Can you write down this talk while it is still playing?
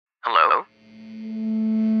Hello?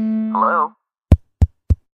 Hello?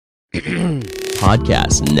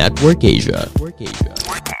 Podcast Network Asia.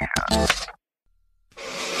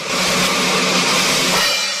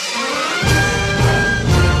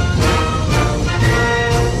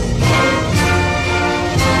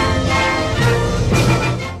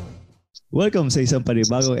 Welcome sa isang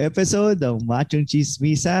panibagong episode ng Machong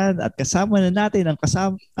Chismisan at kasama na natin ang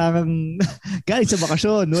galing sa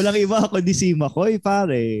bakasyon. Walang iba kundi si Makoy,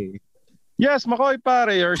 pare. Yes, Makoy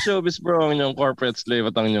pare, your showbiz bro, ang inyong corporate slave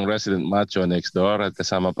at ang inyong resident macho next door. At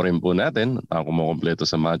kasama pa rin po natin ang kumukompleto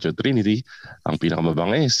sa Macho Trinity, ang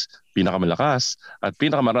pinakamabangis, pinakamalakas, at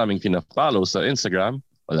pinakamaraming tina-follow sa Instagram.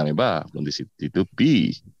 Walang iba kundi si Tito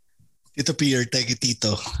P. Tito P, your tagi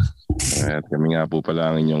tito. At kami nga po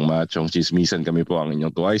pala ang inyong machong chismisan. Kami po ang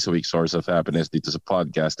inyong twice a week source of happiness dito sa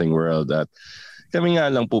podcasting world. At kami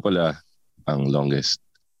nga lang po pala ang longest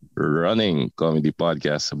running comedy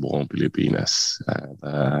podcast sa buong Pilipinas.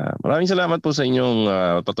 At maraming salamat po sa inyong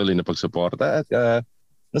patuloy na pagsuporta. At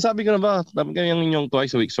nasabi ko na ba, kami ang inyong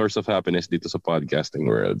twice a week source of happiness dito sa podcasting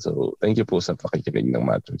world. So thank you po sa pakikinig ng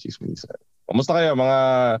machong chismisan. Kamusta kayo mga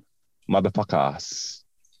motherfuckers?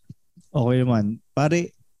 Okay naman.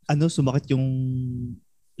 Pare, sumakit yung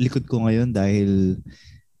likod ko ngayon dahil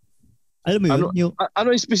alam mo yun?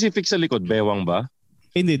 Ano yung specific sa likod? Bewang ba?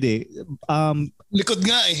 Hindi. Likod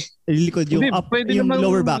nga eh. Likod yung Hindi, up, pwede yung naman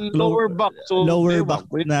lower back. Lower back. So lower bewang,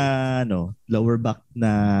 back na lower back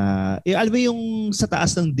na alam mo yung sa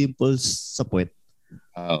taas ng dimples sa puwet?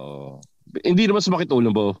 Oo. Hindi naman sumakit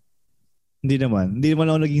ulo mo. Hindi naman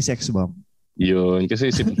ako naging sex bomb. Yun,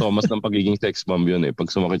 kasi si Thomas ng pagiging sex bomb yun eh.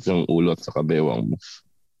 Pag sumakit yung ulo at saka bewang mo.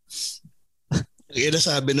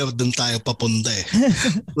 Sabi na doon tayo papunta eh.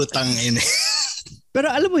 Putang ina.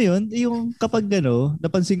 Pero alam mo yun, yung kapag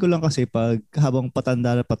napansin ko lang kasi pag habang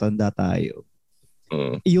patanda tayo,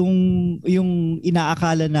 yung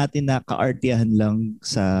inaakala natin na kaartihan lang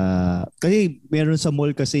sa, kasi meron sa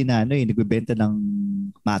mall kasi na nagbebenta ng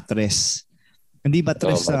mattress. Hindi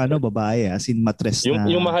mattress sa babae, as in mattress na.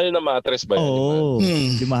 Yung mahal na mattress ba yan? Oo,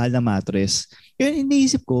 yung mahal na mattress. Yun,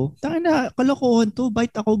 iniisip ko, tangina, kalokohan to.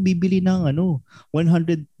 Bakit ako bibili ng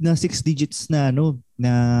 100 na 6 digits na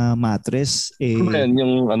na mattress? Ano yan?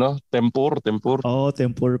 Yung Tempur? Oo,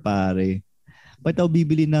 Tempur pare. Bakit ako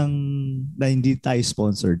bibili na hindi tayo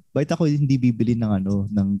sponsored? Bakit ako hindi bibili ng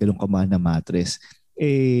ganung kamahal na mattress?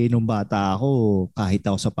 Nung bata ako, kahit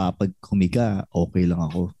ako sa papag humiga, okay lang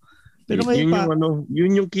ako. Pero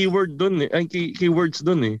yun yung keyword doon eh. Ay, keywords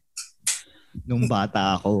doon eh. Nung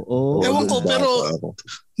bata ako. Ewan ko, pero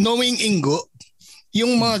knowing Ingo,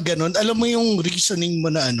 yung mga ganon, alam mo yung reasoning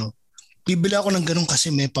mo na bibili ako ng ganon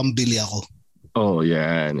kasi may pambili ako.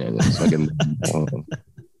 Yan. Maganda.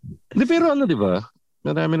 Hindi, pero di ba?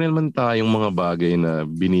 Marami na naman tayong mga bagay na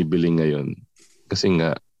binibili ngayon. Kasi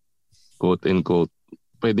nga, quote and quote,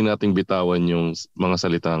 pwede nating bitawan yung mga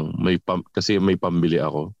salitang kasi may pambili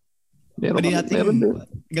ako.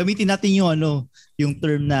 Gamitin natin yung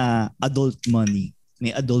term na adult money.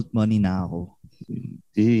 May adult money na ako.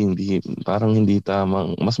 Hindi. Parang hindi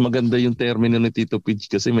tamang. Mas maganda yung termino ni Tito Pidge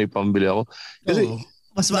kasi may pambili ako. Kasi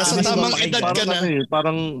mas nasa tamang edad ka na.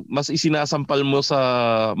 Parang mas isinasampal mo sa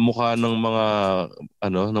mukha ng mga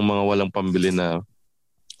ng mga walang pambili na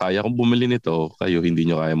kaya kong bumili nito, kayo hindi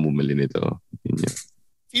nyo kaya bumili nito.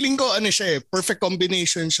 Feeling ko perfect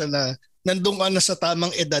combination siya na nandun ka na sa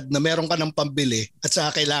tamang edad na meron ka ng pambili at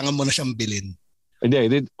saka kailangan mo na siyang bilhin.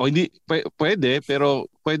 Hindi. Pwede, pero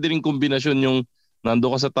pwede rin kombinasyon yung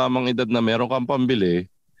nandun ka sa tamang edad na meron kang pambili,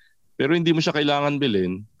 pero hindi mo siya kailangan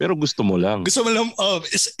bilhin, pero gusto mo lang. Gusto mo lang,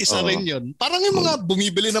 isa rin yun. Parang yung mga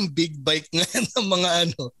bumibili ng big bike ngayon ng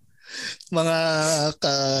mga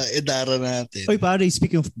kaedara natin. Oy pare,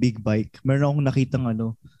 speaking of big bike, meron akong nakitang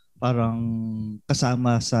parang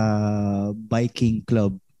kasama sa biking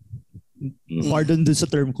club. Pardon dun sa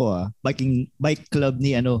term ko bike club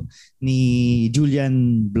ni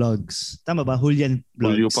Julian Vlogs. Tama ba? Julian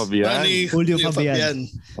Vlogs. Julio Fabian.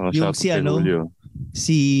 Yung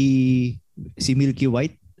si Milky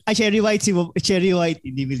White. Cherry White, Cherry White,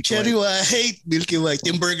 hindi Milky Cherry White. White, Milky White.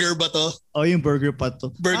 Yung burger ba to? Yung burger pa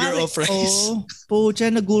to. Burger of rice.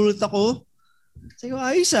 Pucha, nagulat ako. Sabi ko,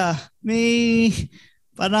 ayos May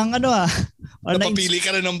parang napapili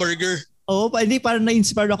ka rin ng burger. Hindi, parang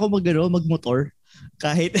na-inspire ako magmotor.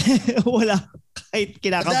 Kahit kahit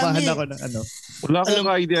kinakabahan ako ng Wala akong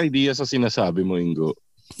idea sa sinasabi mo, Ingo.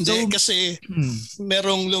 Hindi, kasi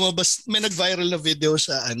merong lumabas, may nag-viral na video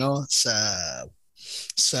sa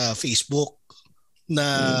Facebook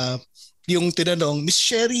na yung tinanong, Miss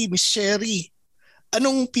Sherry,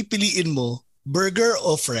 anong pipiliin mo? Burger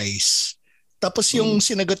o fries? Tapos yung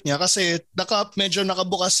sinagot niya kasi medyo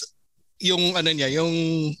nakabukas yung ano niya, yung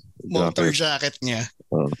motor jacket niya.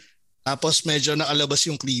 Tapos medyo nakalabas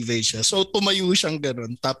yung cleavage niya. So tumayo siyang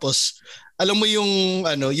ganun. Tapos alam mo yung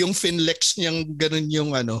yung finlex niyang ganun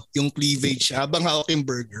yung cleavage niya habang hawak yung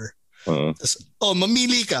burger. Tapos,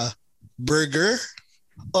 mamili ka, burger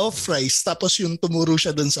o fries. Tapos yung tumuro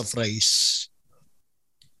siya dun sa fries.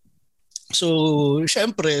 So,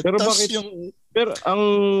 syempre, pero ang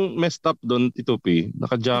messed up doon, Tito P,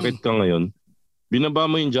 naka-jacket ka ngayon. Binaba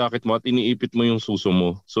mo yung jacket mo at iniipit mo yung suso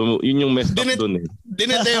mo. So, yun yung messed up doon eh.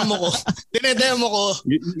 Dinedemo ko.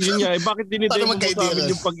 Yun nga eh. Bakit dinedemo mo sa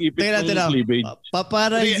amin yung pag-ipit ng cleavage?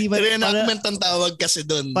 Para hindi reenactment ang tawag kasi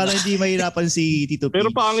doon. Para hindi mahirapan si Tito P.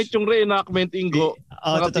 Pero pangit yung reenactment, Ingo.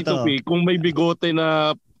 Tito P, kung may bigote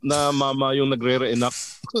na mama yung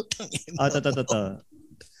nagre-reenact. Totoo.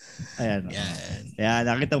 Ayan. Ayan,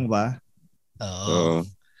 nakita mo ba? Oo.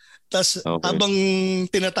 Tapos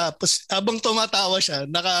habang tumatawa siya,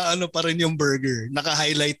 naka-ano pa rin yung burger.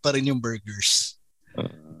 Naka-highlight pa rin yung burgers.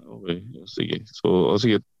 Okay. Sige. So,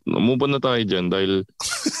 sige. Move on na tayo dyan dahil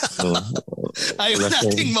ayaw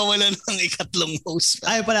nating mawalan ng ikatlong host.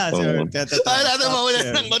 Ayaw pala, sir. Ayaw natin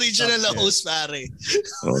mawalan ng original na host, pare.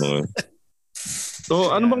 Okay.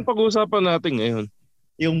 So, ano bang pag-uusapan natin ngayon?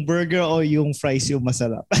 Yung burger o yung fries yung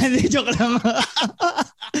masarap? Hindi, joke lang.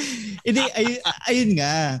 Hindi, ayun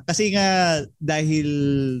nga. Kasi nga, dahil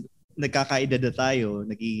nagkakaedad na tayo,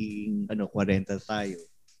 naging 40 tayo.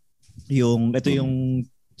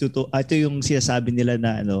 Ito yung sinasabi nila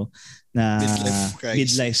na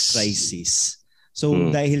midlife crisis. So,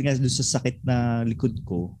 dahil nga doon sa sakit na likod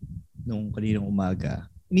ko nung kaninang umaga,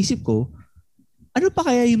 inisip ko, ano pa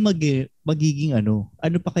kaya yung magiging ano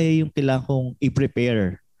pa kaya yung kailangan kong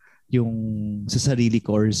i-prepare yung sa sarili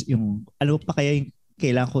ko, or yung ano pa kaya yung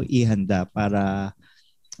kailangan ko ihanda para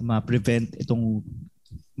ma-prevent itong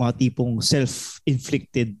mga tipong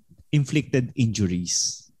self-inflicted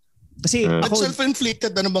injuries. Kasi ako,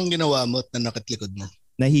 self-inflicted, ano bang ginawa mo at nanakitlikod mo?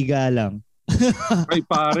 Nahiga lang. Ay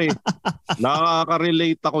pare,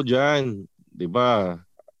 nakaka-relate ako dyan. Diba?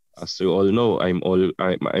 As you all know,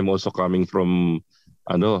 I'm also coming from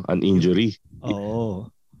an injury. Oo.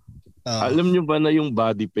 Alam nyo ba na yung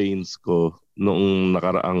body pains ko noong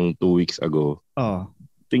nakaraang 2 weeks ago?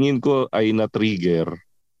 Tingin ko ay na-trigger.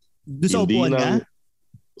 Doon sa upuan ka?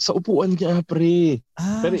 Sa upuan niya, pre.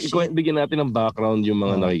 Pero bigyan natin ng background yung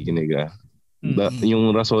mga nakikinig.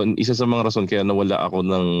 Yung rason, isa sa mga rason kaya nawala ako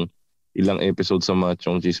ng ilang episode sa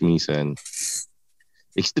Machong Chismisan.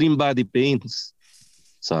 Extreme body pains.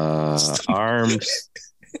 Sa arms.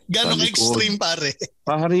 Gano'ng extreme, pare?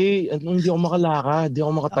 Pare, hindi ako makalakad, hindi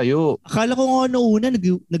ako makatayo. Akala ko nga una,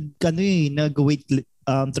 nag-weight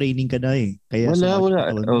training ka na eh. Kaya wala.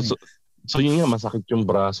 So yun nga, masakit yung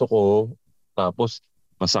braso ko, tapos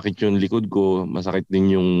masakit yung likod ko, masakit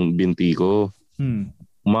din yung binti ko.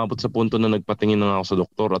 Umabot sa punto na nagpatingin na ako sa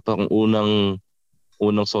doktor at ang unang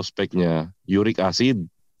suspect niya, uric acid.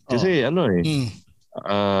 Kasi yung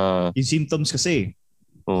symptoms kasi.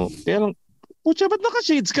 Kaya lang, pucha, ba't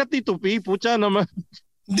naka-shades ka, Tito P? Pucha naman.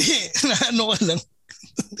 Hindi, ka lang.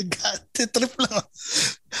 Trip lang.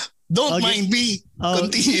 Don't mind me.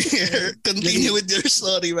 Continue with your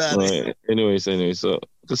story, man. Anyways. So,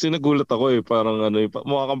 kasi nagulat ako parang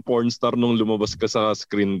mukha kang porn star nung lumabas ka sa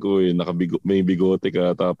screen ko may bigote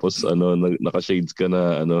ka, tapos naka-shades ka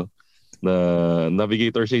na na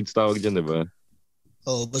navigator shades tawag dyan, diba?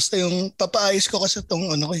 Basta yung papaayos ko kasi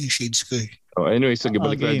itong yung shades ko eh. Anyway, sige,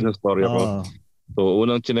 balik na sa story ako. So,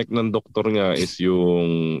 unang chinek ng doktor nga is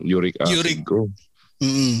yung uric acid ko.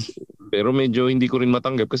 Pero medyo hindi ko rin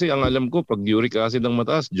matanggap kasi ang alam ko, pag uric acid ang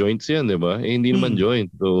mataas, joints yan, di ba? Hindi naman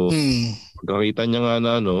joint. So, pagkakita niya nga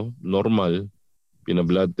na normal,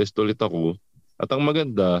 pina-blood test ulit ako. At ang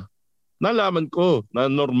maganda, nalaman ko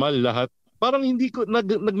na normal lahat. Parang hindi ko,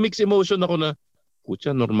 nag-mix emotion ako na,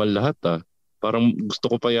 putya, normal lahat Parang gusto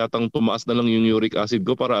ko pa yatang tumaas na lang yung uric acid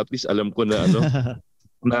ko para at least alam ko na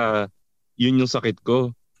na yun yung sakit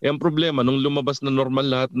ko. Ang problema, nung lumabas na normal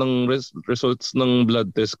lahat ng results ng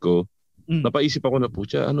blood test ko, napaisip ako na,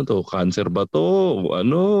 putya, cancer ba to?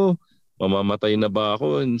 Mamamatay na ba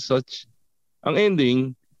ako and such. Ang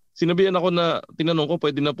ending, sinabihan ako na, tinanong ko,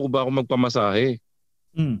 pwede na po ba ako magpamasahe?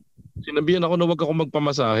 Sinabihan ako na wag ako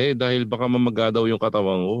magpamasahe dahil baka mamaga daw yung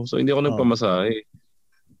katawan ko. So hindi ako nagpamasahe.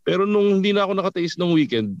 Pero nung hindi na ako nakatiis ng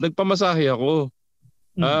weekend, nagpamasahe ako.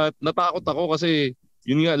 At natakot ako kasi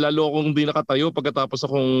yun nga, lalo akong hindi nakatayo pagkatapos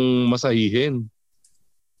akong masahihin.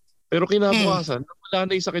 Pero kinabukasan, wala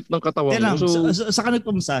na yung sakit ng katawan ko. So, saan ka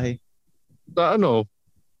nagpamasahe? Sa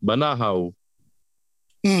Banahaw.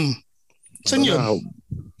 Saan yun?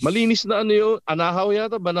 Malinis na ano yun, Anahaw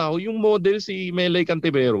yata, Banahaw. Yung model si Melay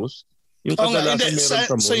Cantiveros. Yung kadalasan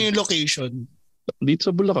meron sa yung location. Dito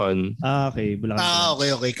sa Bulacan. Okay. Bulacan.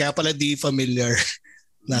 Okay. Kaya pala di familiar.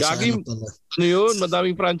 Gagi, ano yun?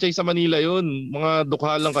 Madaming franchise sa Manila yun. Mga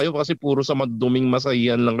dukha lang kayo kasi puro sa maduming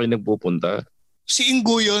masahihan lang kayo nagpupunta. Si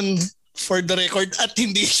Ingo yun, for the record, at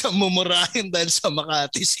hindi siya mumurahin dahil sa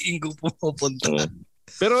Makati si Ingo pupunta.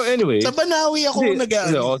 Pero anyway. Sa Banawi ako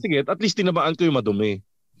nag-ano. Sige, at least tinabaan ko yung madumi.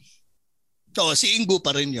 Si Ingo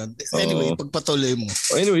pa rin yun. Anyway, pagpatuloy mo.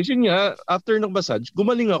 Anyway, yun nga, after ng massage,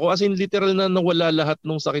 gumaling ako as in literal na nawala lahat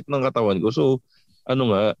ng sakit ng katawan ko. So,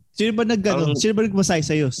 ano nga. Sino ba nagmasay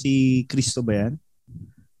sa'yo? Si Cristo ba yan?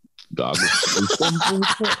 Gago.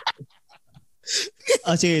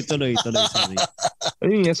 Sige, tuloy. Sorry.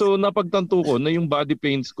 Ayun nga, so napagtanto ko na yung body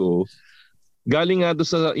pains ko, galing nga doon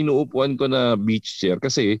sa inuupuan ko na beach chair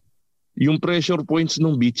kasi yung pressure points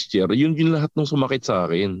ng beach chair, yun yung lahat ng sumakit sa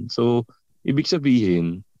akin. So, ibig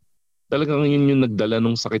sabihin, talagang yun yung nagdala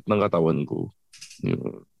ng sakit ng katawan ko.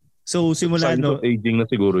 So, simula aging na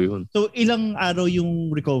siguro yun. So, ilang araw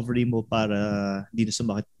yung recovery mo para hindi na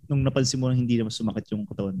sumakit? Nung napansin mo na hindi na sumakit yung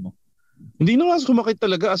katawan mo? Hindi na nga sumakit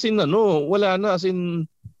talaga. As in, wala na. As in,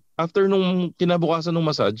 after nung kinabukasan ng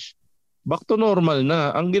massage, back to normal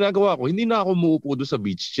na. Ang ginagawa ko, hindi na ako muupo doon sa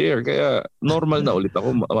beach chair. Kaya normal na ulit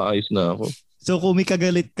ako. Maayos na ako. So, kung may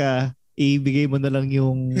kagalit ka, ibigay mo na lang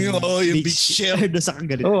yung beach chair doon sa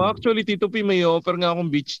kagalit. Actually, Tito P, may offer nga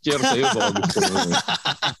akong beach chair sa'yo. Baka gusto mo.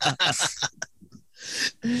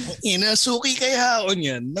 Inasuki kay Haon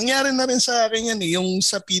yan. Nangyari na rin sa akin yan yung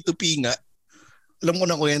sa P2P nga. Alam ko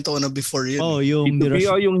na kwento ko na before yun. Yung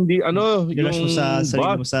yung hindi, yung mo sa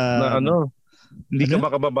sarili mo sa hindi ka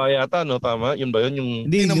makababayata, no? Tama? Yun ba yun? Yung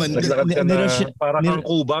hindi naman. Naglakad ka na para kang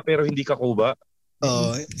Kuba pero hindi ka Kuba.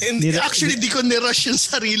 Actually, di ko nirush yung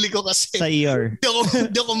sarili ko kasi sa ER.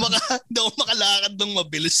 Di ako makalakad ng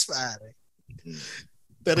mabilis, pare.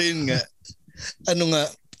 Pero yun nga,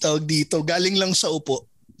 tawag dito, galing lang sa upo.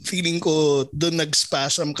 Feeling ko doon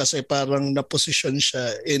nag-spasm kasi parang na-position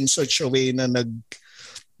siya in such a way na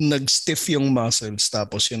nag-stiff yung muscles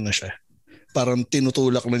tapos yun na siya. Parang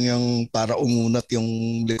tinutulak lang yung para umunat yung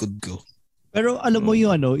likod ko. Pero alam mo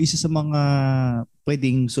yung isa sa mga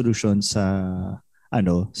pwedeng solusyon sa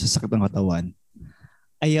sa sakit ng katawan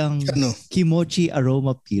ay ang Kimochi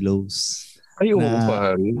Aroma Pillows. Ay,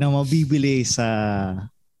 pare. Na mabibili sa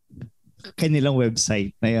kanilang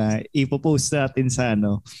website na ipopost natin sa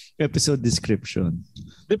episode description.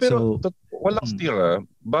 Pero walang stira.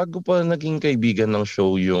 Bago pa naging kaibigan ng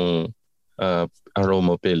show yung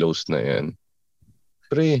Aroma Pillows na yan,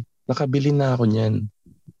 pre, nakabili na ako niyan.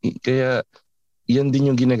 Kaya yan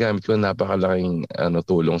din yung ginagamit ko. Napakalaking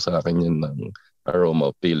tulong sa akin yan ng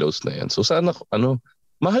Aroma Pillows na yan. So sana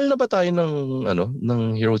mahal na ba tayo ng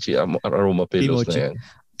Hirochi Aroma Pillows na yan?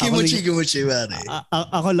 Kimochi, pare.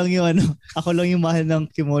 Ako lang yung mahal ng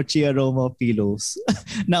Kimochi Aroma Pillows.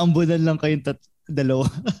 Naambunan lang kayong dalawa.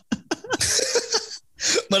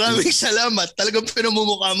 Maraming salamat. Talagang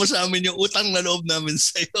pinamumukha mo sa amin yung utang na loob namin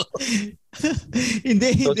sa'yo.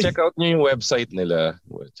 Hindi. So check out nyo yung website nila.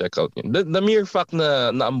 Check out nyo. The mere fact na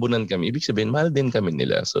naambunan kami, ibig sabihin, mahal din kami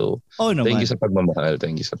nila. So, thank you sa pagmamahal.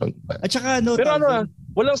 At saka pero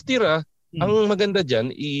walang stira. Ang maganda dyan,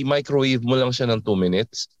 i-microwave mo lang siya ng 2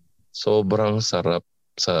 minutes. Sobrang sarap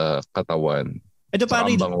sa katawan. Ito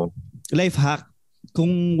pare, life hack.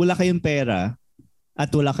 Kung wala kayong pera at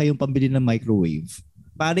wala kayong pambili ng microwave,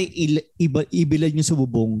 pare ibilad nyo sa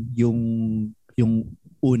bubong yung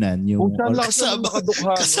unan.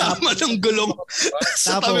 Kasama ng gulong.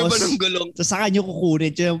 Sa tabi ba ng gulong? Sa kanya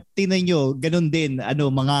kukunin. Tingnan nyo, ganun din.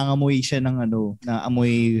 Mangangamoy siya ng na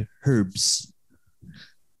amoy herbs.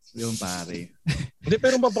 Yung pare. Hindi,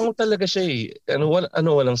 pero mabango talaga siya eh.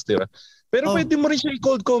 Walang stira. Pero pwede mo rin siya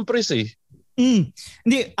i-cold compress eh.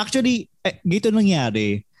 Hindi, actually, gito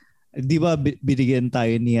nangyari. Di ba binigyan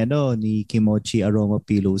tayo ni Kimochi Aroma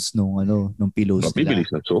Pillows nung pillows nila.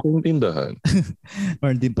 Mabibilis na. So, kung tindahan.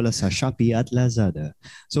 Meron din pala sa Shopee at Lazada.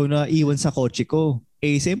 So, naiwan sa kotse ko.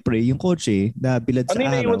 Siyempre, yung kotse na bilad sa araw.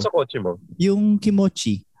 Ano naiwan sa kotse mo? Yung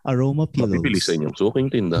Kimochi Aroma Pillows. Mabibilis sa inyo. So,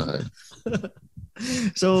 kung tindahan.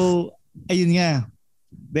 So, ayun nga.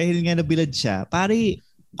 Dahil nga nabilad siya, pare,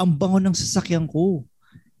 ang bango ng sasakyan ko.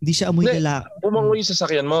 Hindi siya amoy lalaki. Bumango yung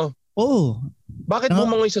sasakyan mo? Oo. Bakit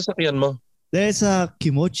bumango yung sasakyan mo? Dahil sa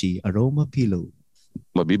Kimochi Aroma Pillow.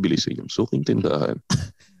 Mabibili sa inyong suking tindahan.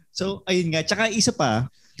 So, ayun nga. Tsaka isa pa,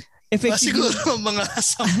 effective. Siguro mga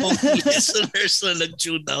 10 listeners na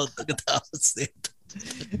nag-tune out pagkatapos nito.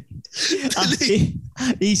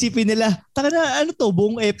 Isipin nila, taka na, ano to,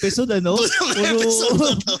 buong episode, ano?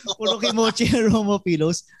 Puro kimochi aroma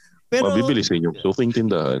pillows. Pero, mabibili sa inyong suking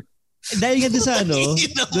tindahan. Dahil nga doon sa ano,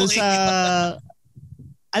 doon sa,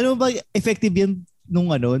 ano ba, effective yan nung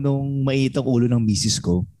mainit ang ulo ng misis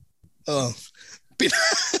ko?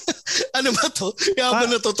 Ano ba to?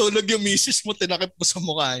 Habang natutulog yung misis mo, tinakip mo sa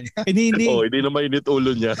mukha niya. Hindi. Hindi na mainit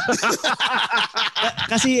ulo niya.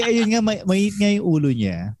 Kasi ayun nga, mainit nga yung ulo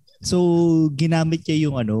niya. So, ginamit niya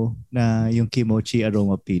yung yung kimochi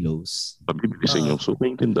aroma pillows. Mabibili sa inyong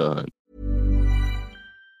suking tindahan.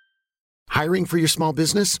 Hiring for your small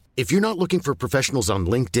business? If you're not looking for professionals on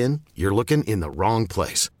LinkedIn, you're looking in the wrong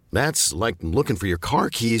place. That's like looking for your car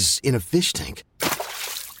keys in a fish tank.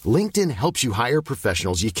 LinkedIn helps you hire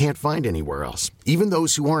professionals you can't find anywhere else, even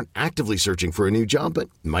those who aren't actively searching for a new job but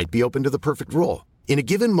might be open to the perfect role. In a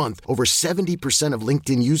given month, over 70% of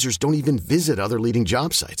LinkedIn users don't even visit other leading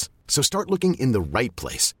job sites. So start looking in the right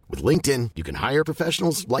place. With LinkedIn, you can hire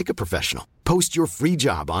professionals like a professional. Post your free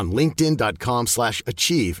job on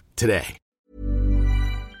linkedin.com/achieve today.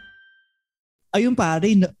 Ayun pare,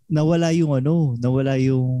 nawala yung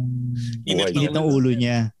init ng ulo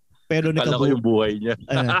niya. Pero kala ko yung buhay niya.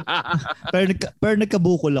 pero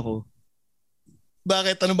nagkabukol ako.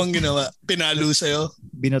 Bakit? Ano bang ginawa? Pinalo sa'yo?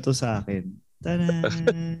 Binato sa akin. Tada!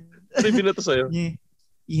 Ano binato sa'yo?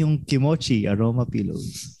 Yung kimochi aroma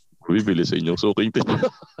pillows. Bibili sa inyong suking tindahan.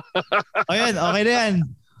 Ayan, okay na yan.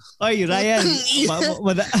 Oy, Ryan.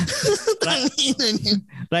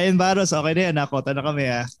 Ryan Barros, okay na yan. Nakota na kami,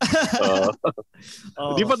 ha?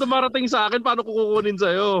 Hindi pa dumarating sa akin. Paano ko kukunin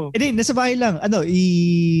sa'yo? Hindi, nasa bahay lang.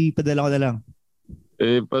 Ipadala ko na lang.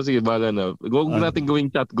 Sige, bahala na. Huwag natin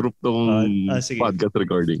gawing chat group tong podcast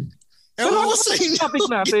recording. Pero ako sa inyo. Topic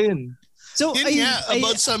natin. So,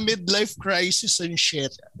 about sa midlife crisis and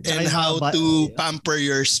shit and how to pamper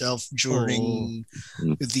yourself during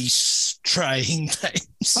these trying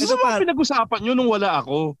times. Ano ba pinag-usapan nyo nung wala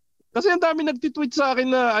ako? Kasi ang dami nagtitweet sa akin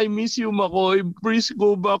na I miss you, Makoy. Please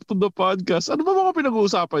go back to the podcast. Ano ba mga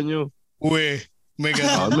pinag-uusapan nyo? May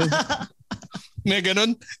ganun. May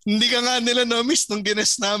ganun. Hindi ka nga nila na-miss nung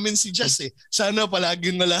gines namin si Jess eh. Sana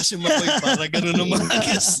palaging wala si Makoy para ganun ang mga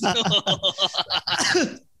guest.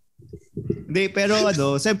 Hindi, pero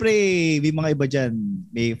siyempre may mga iba dyan.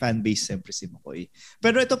 May fanbase siyempre si Makoy.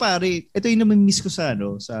 Pero ito pare, ito yung namimiss ko sa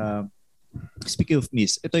speaking of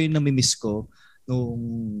miss, ito yung namimiss ko nung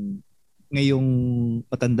ngayong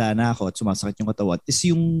patanda na ako at sumasakit yung katawan is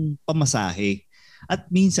yung pamasahe.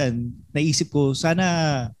 At minsan, naisip ko,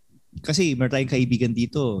 sana, kasi meron tayong kaibigan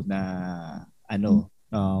dito na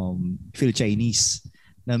Phil Chinese,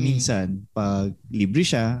 na minsan, pag libre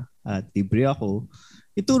siya at libre ako,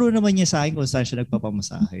 ituro naman niya sa akin kung saan siya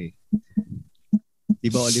nagpapamasahe. Di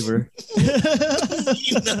ba, Oliver?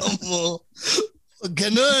 Ina mo.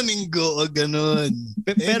 Ganon, Ingo. Ganon.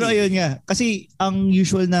 Pero ayun nga. Kasi ang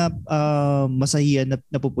usual na masahihan na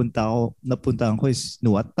napuntahan ko is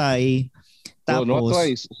Nuat Thai. Tapos, Nuat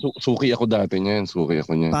Thai. Suki ako dati niyan. Suki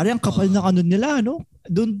ako niyan. Parang kapal na nila, no?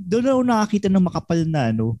 Doon ako nakakita ng makapal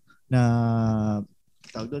na, na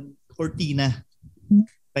tawag doon, cortina.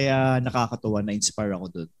 Kaya nakakatuwa, na-inspire ako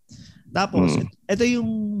doon. Tapos, ito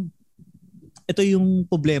yung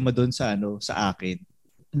problema doon sa akin.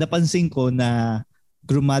 Napansin ko na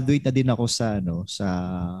graduate na din ako sa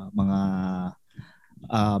mga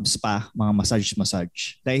spa, mga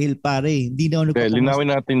massage. Dahil pare, hindi na ako linawin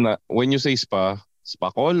natin na when you say spa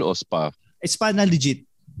call o spa? Spa na legit.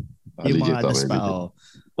 Yung legit, mga spa. Oh.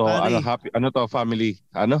 So, pare, family,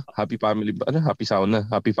 happy family, happy sauna,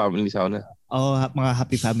 happy family sauna. Mga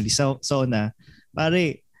happy family sauna.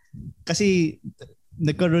 Pare, kasi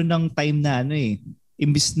nagkaroon ng time na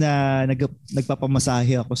imbis na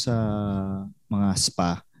nagpapamasahe ako sa mga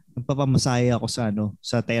spa, nagpapamasahe ako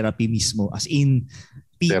sa therapy mismo. As in,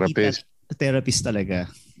 PT therapist talaga.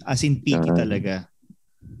 As in, PT talaga.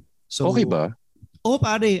 So, okay ba?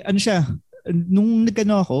 Pare, siya, nung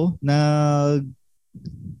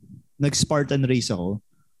nag-Spartan race ako,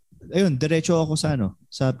 ayun, diretso ako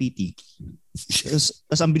sa PT.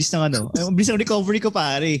 Tapos ang bilis ng ang bilis ng recovery ko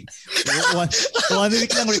pare. One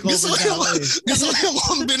week lang recover na ako eh. Gusto ko yung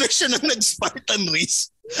combination ng nag-Spartan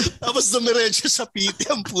race tapos dumiretso sa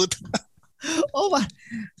PT ang puta.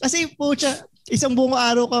 Kasi pucha, isang buong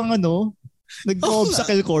araw kang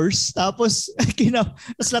nag-obstacle course tapos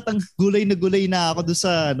tapos lahat ng gulay na ako doon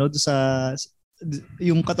sa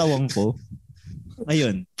yung katawang ko.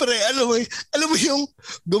 Ayun. Pre, alam mo yung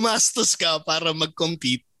gumastos ka para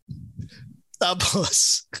mag-compete.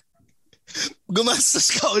 Tapos,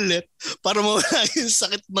 gumastos ka ulit para mawala yung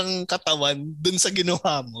sakit ng katawan dun sa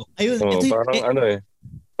ginawa mo. Ayun. Parang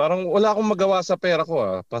Parang wala akong magawa sa pera ko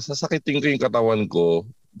Pasasakitin ko yung katawan ko,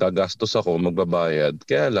 gagastos ako, magbabayad.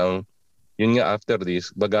 Kaya lang, yun nga after this,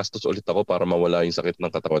 gagastos ulit ako para mawala yung sakit ng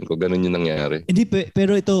katawan ko. Ganun yung nangyari. Hindi,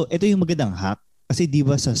 pero ito yung magandang hack. Kasi di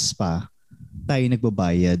ba sa spa, tayo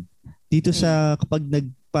nagbabayad. Dito sa kapag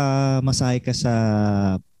nagpamasahe ka sa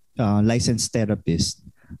licensed therapist,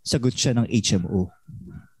 sagot siya ng HMO.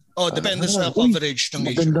 Depende sa coverage ng HMO.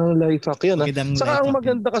 Magandang life hack yan. Saka ang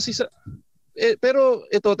maganda kasi sa... pero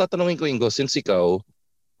ito, tatanungin ko, Ingo, since ikaw,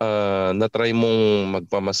 na-try mong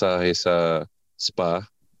magpamasahe sa spa,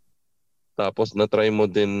 tapos na-try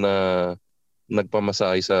mo din na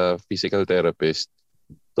nagpamasahe sa physical therapist,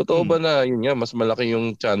 totoo ba na yun nga, mas malaki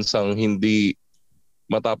yung chance ang hindi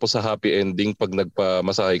matapos sa happy ending pag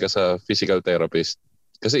nagpamasahe ka sa physical therapist?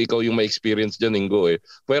 Kasi ikaw yung may experience dyan, Ingo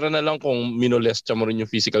Pwera na lang kung minolestya mo rin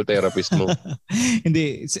yung physical therapist mo.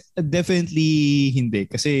 Hindi, definitely hindi.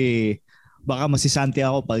 Kasi baka masisanti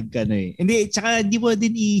ako pag Hindi, tsaka hindi mo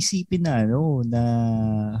din iisipin na na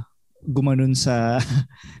gumanon sa...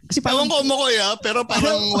 Kasi parang... Ewan ko Makoy pero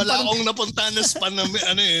parang wala akong napunta na spa na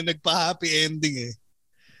nagpa-happy ending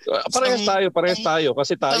Parehas tayo.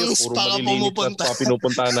 Kasi tayo, puro maliliit na spa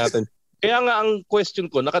pinupuntahan natin. Kaya nga ang question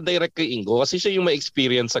ko, nakadirect kay Ingo kasi siya yung may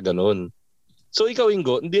experience sa ganun. So ikaw,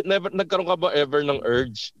 Ingo, nagkaroon ka ba ever ng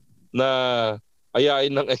urge na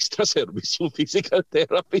ayain ng extra service yung physical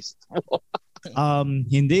therapist mo?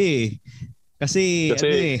 Hindi. Kasi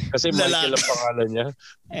Michael ang pangalan niya.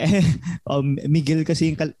 Miguel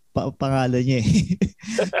kasi yung pangalan niya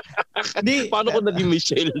Hindi, paano kung naging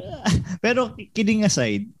Michelle? Pero kidding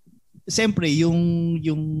aside, siyempre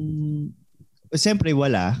siyempre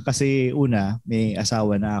wala kasi una may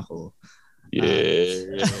asawa na ako.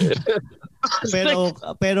 Yeah. pero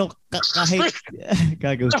kahit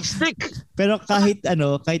pero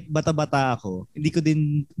kahit bata-bata ako,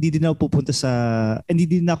 hindi din ako pupunta hindi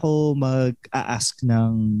din ako mag-a-ask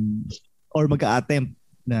or mag-a-attempt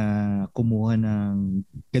na kumuha ng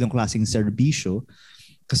ganong klaseng serbisyo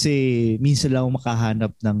kasi minsan lang ako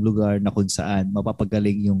makahanap ng lugar na kung saan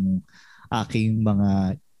mapapagaling yung aking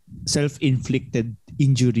mga self-inflicted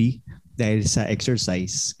injury dahil sa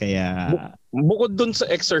exercise. Kaya bukod dun sa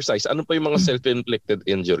exercise, ano pa yung mga self-inflicted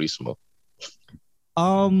injuries mo?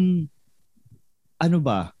 Ano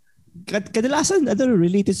ba? Kadalasan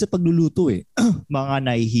related sa pagluluto mga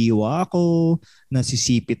nahihiwa ako,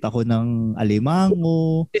 nasisipit ako ng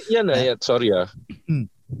alimango. Sorry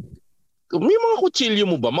May mga kutsilyo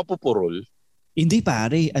mo ba mapupurol? Hindi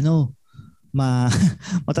pare,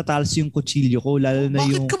 matatalas yung kutsilyo ko lalo na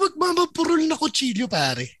Bakit ka magmamapurol na kutsilyo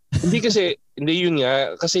pare? Hindi yun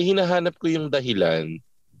nga. Kasi hinahanap ko yung dahilan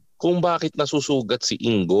kung bakit nasusugat si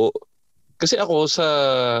Ingo. Kasi ako sa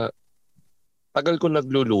tagal ko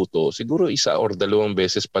nagluluto, siguro 1 or 2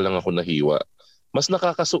 beses pa lang ako nahiwa. Mas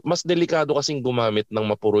delikado kasing gumamit ng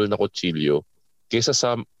mapurol na kutsilyo kaysa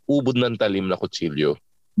sa ubod ng talim na kutsilyo.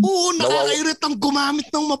 Oo, nakakairit ang gumamit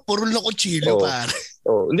ng mapurol na kutsilyo pare.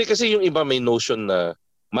 Hindi kasi yung iba may notion na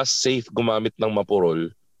mas safe gumamit ng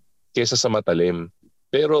mapurol kaysa sa matalim.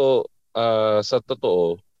 Pero sa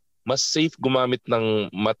totoo, mas safe gumamit ng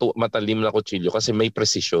matalim na kutsilyo kasi may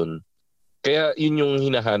precision. Kaya yun yung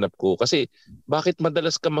hinahanap ko. Kasi bakit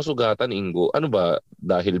madalas ka masugatan, Ingo? Ano ba?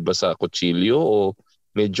 Dahil ba sa kutsilyo o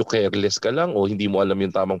medyo careless ka lang o hindi mo alam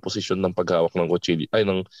yung tamang posisyon ng paghawak ng kutsilyo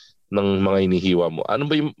ng mga inihiwa mo?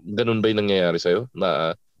 Ano ba yung ganun ba yung nangyayari sa'yo?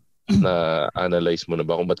 Na analyze mo na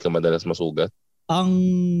ba kung ba't ka madalas masugat?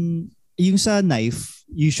 Yung sa knife,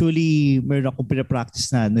 usually meron akong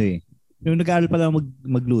pinapractice na Yung nag-aaral pa lang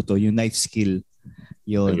magluto, yung knife skill.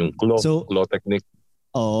 Yun. Yung claw technique.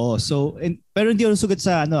 Oo. Pero hindi ako sugat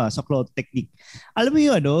sa sa claw technique. Alam mo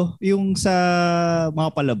yung yung sa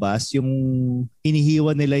mga palabas, yung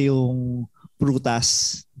hinihiwa nila yung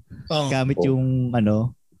prutas gamit yung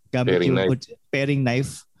paring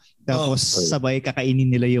knife. Tapos sabay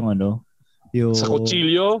kakainin nila yung yung sa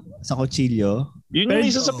kutsilyo. Yun yung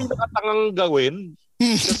isa sa pinakatangang gawin.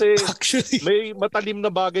 Kasi actually, may matalim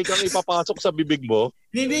na bagay kang ipapasok sa bibig mo.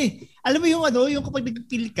 Hindi. Alam mo yung yung kapag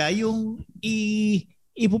nag-feel ka, yung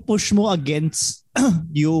ipupush mo against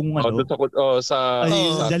yung sa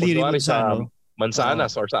daliri mo sa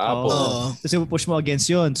mansanas or sa apple. Tapos ipupush mo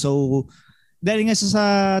against yon. So, dahil nga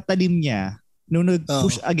sa talim niya, nung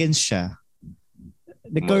nag-push against siya,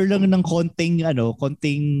 nagkaroon lang ng konting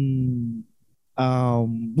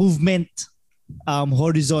movement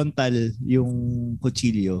horizontal yung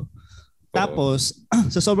kutsilyo. Tapos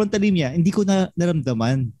sa sobrang talim niya, hindi ko na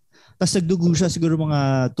naramdaman. Tapos nagdugo siya siguro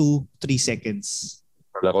mga 2-3 seconds.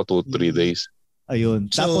 Wala ko 2-3 days. Ayun.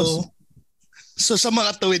 Tapos so sa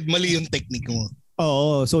mga tuwid, mali yung technique mo.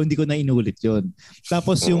 Oo, so hindi ko na inulit yun.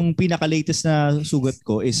 Tapos yung pinaka-latest na sugat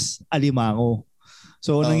ko is alimango.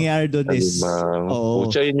 So nangyayari doon is... Oo.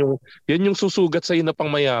 Pucha, yan yung susugat sa'yo na pang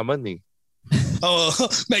mayaman eh. Oo,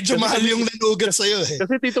 medyo mahal yung nanugat sa'yo eh.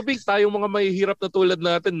 Kasi Tito Big, tayong mga mahihirap na tulad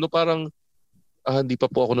natin, no, parang hindi pa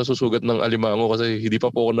po ako nasusugat ng alimango kasi hindi pa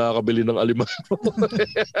po ako nakakabili ng alimango.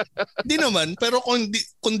 Hindi naman, pero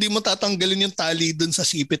kung di mo tatanggalin yung tali doon sa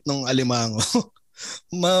sipit ng alimango,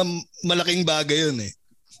 malaking bagay yun eh.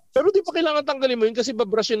 Pero di pa kailangan tanggalin mo yun kasi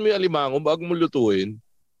babrushin mo yung alimango bago mo lutuin.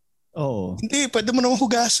 Oo. Hindi, pwede mo naman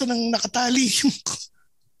hugasan ng nakatali.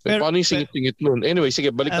 Paano yung singit-singit nun? Anyway, sige,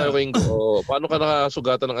 balik tayo kay Ingo. Paano ka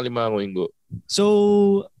nakasugatan ng alimango, Ingo?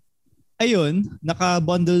 So, ayun,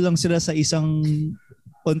 nakabundle lang sila sa isang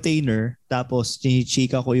container. Tapos,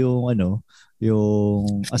 chika ko yung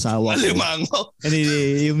yung asawa ko. Alimango.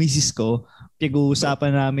 Yung misis ko.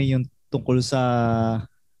 Pag-uusapan namin yung tungkol sa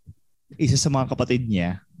isa sa mga kapatid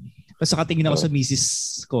niya. Tapos nakatingin ako sa misis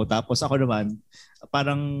ko. Tapos ako naman,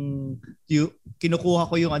 parang kinukuha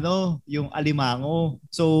ko yung alimango.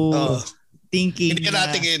 So, thinking hindi ka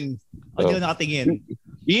natingin. Hindi ka nakatingin.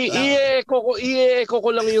 I-echo ko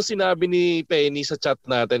lang yung sinabi ni Penny sa chat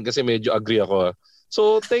natin kasi medyo agree ako.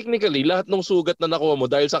 So, technically, lahat ng sugat na nakuha mo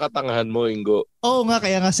dahil sa katangahan mo, Ingo. Oo nga,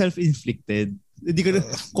 kaya nga self-inflicted. Hindi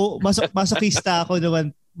ko masokista ako naman.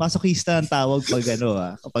 Masokista ang tawag pag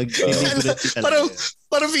kapag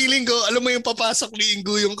parang feeling ko, alam mo yung papasok ni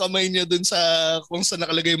Ingo yung kamay niya dun sa kung saan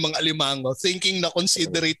nakalagay yung mga alimango, thinking na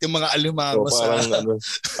considerate yung mga alimango. So, parang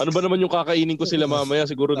ano ba naman yung kakainin ko sila mamaya?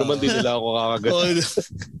 Siguro naman di nila ako kakagat.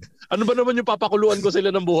 Ano ba naman yung papakuluan ko sila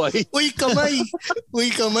ng buhay? Uy,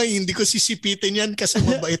 kamay. Hindi ko sisipitin yan kasi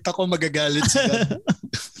mabait ako, magagalit sila.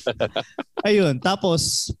 Ayun,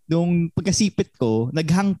 tapos nung pagkasipit ko,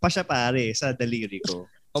 naghang pa siya pare sa daliri ko.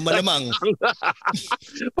 O malamang.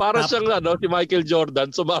 Para siyang si Michael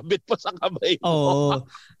Jordan, sumabit pa sa kamay mo. Oo.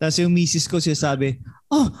 Tapos yung misis ko siya sabi,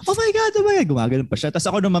 oh my God, gumagano'n pa siya. Tapos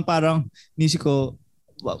ako naman parang, misis ko,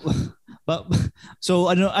 so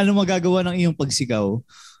ano magagawa ng iyong pagsigaw?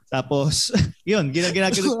 Tapos, yun,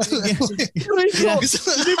 ginagano.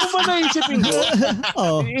 Hindi mo ba naisip, Ingo?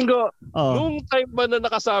 Ingo, nung time ba na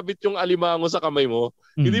nakasabit yung alimango sa kamay mo,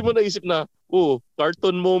 hindi mo naisip na,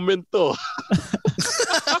 cartoon moment to.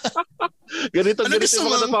 Ganito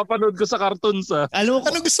yung mga napapanood ko sa cartoons. Ano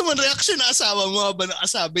gusto mo reaction na asawa mo ba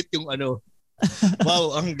nakasabit yung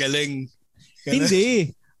wow, ang galing.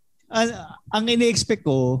 Hindi. Ang ini-expect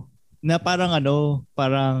ko, na parang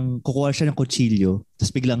kukuha siya ng kutsilyo, tapos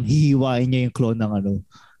biglang hihiwain niya yung clone ng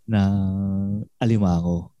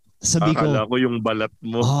alimango. Sabi ko, akala ko yung balat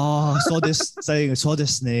mo. So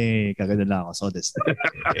desne. Kaganda lang ako, so desne.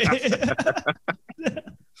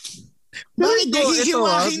 Bakit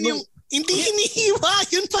hihiwain yung... Hindi hinihiwa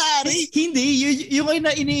yun, pare. Hindi. Yung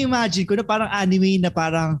ini-imagine ko na parang anime na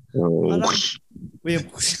parang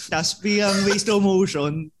tapos biglang may slow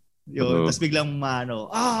motion. Yun, tapos biglang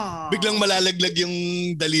biglang malalaglag yung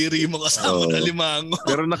daliri mo kasama ng alimango.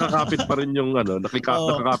 Pero nakakapit pa rin yung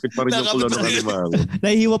nakakapit pa rin yung kulo ng alimango.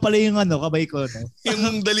 Nahihiwa pala yung kamay ko. No?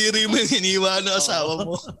 Yung daliri mo yung hiniwa ng asawa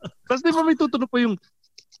mo. Tapos di ba may tutunog pa yung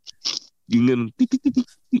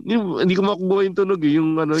hindi ko makukuha yung tunog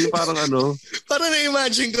yung parang Para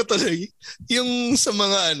na-imagine ko tuloy yung sa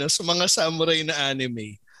mga samurai na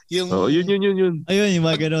anime. Yun. Ayun, yung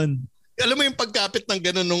mga ganun. Alam mo yung pagkapit ng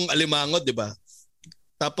ganun nung alimango, di ba?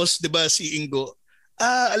 Tapos, di ba, si Ingo,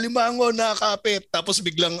 alimango nakakapit. Tapos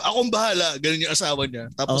biglang, akong bahala. Ganun yung asawa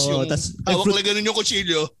niya. Tapos hawak lang ganun yung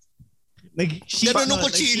kutsilyo. Ganun yung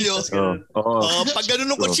kutsilyo. Pag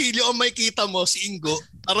ganun yung kutsilyo, ang makikita mo, si Ingo,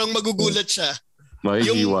 parang magugulat siya.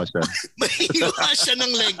 Mahihiwa siya. Mahihiwa siya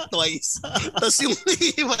ng lengthwise. Tapos yung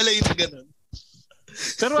hiwalay na ganun.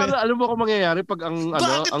 Pero alam mo kung mangyayari pag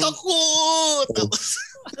bakit ako?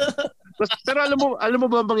 Pero alam mo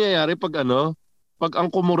ba mangyayari pag pag ang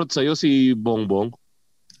kumurot sa'yo si Bongbong?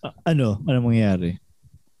 Ano mangyayari?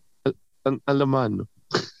 Alaman.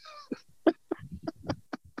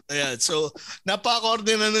 Ayan, so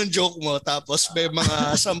napaka-order na ng joke mo tapos may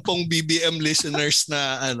mga 10 BBM listeners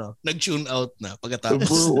na nag-tune out na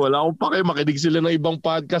pagkatapos. Wala akong pake, makinig sila ng ibang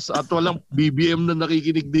podcast at walang BBM na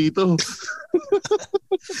nakikinig dito.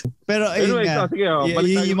 Pero ayun nga,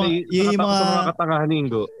 yung mga katangahan,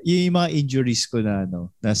 Ingo. Yung mga injuries ko na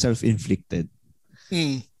self-inflicted.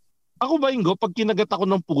 Ako ba, Ingo, pag kinagat ako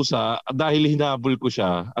ng pusa dahil hinabol ko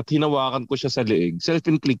siya at hinawakan ko siya sa leeg,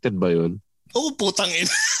 self-inflicted ba yun? Putang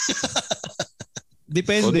ina.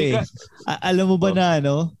 Depende. Alam mo ba na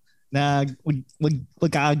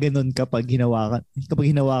magkakaganon kapag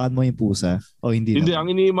hinawakan mo yung pusa o hindi Hindi, naman? ang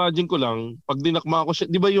ini-imagine ko lang, pag dinakma ko siya,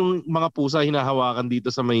 di ba yung mga pusa hinahawakan dito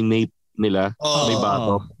sa may nape nila, may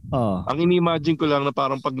batok? Ang ini-imagine ko lang na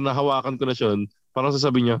parang pag nahawakan ko na siya, parang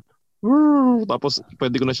sasabihin niya, tapos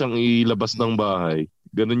pwede ko na siyang ilabas ng bahay.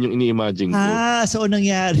 Ganun yung ini-imagine ko. So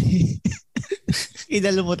nangyari?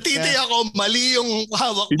 Inalmot ka? Hindi ako, mali yung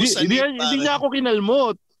hawak mo sa Hindi niya ako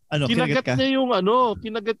kinalmot. Ano, kinagat ka?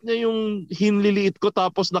 Kinagat niya yung hinliliit ko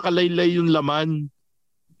tapos nakalaylay yung laman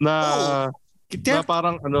na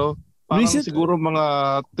parang siguro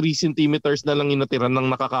mga 3 centimeters na lang inatira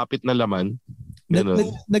ng nakakapit na laman.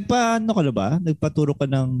 Nagpaano ka na ba? Nagpaturo ka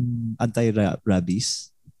ng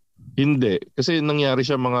anti-rabies? Hindi. Kasi nangyari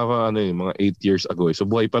siya mga 8 years ago. So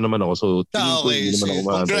buhay pa naman ako. So tingin ko hindi naman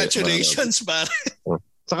ako congratulations, pare.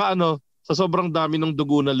 Saka sa sobrang dami ng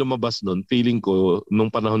dugo na lumabas nun, feeling ko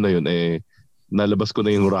nung panahon na yun nalabas ko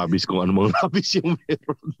na yung rabies kung ano mga rabies yung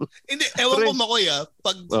meron. Hindi, ewan ko Makoy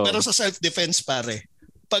pero sa self-defense pare.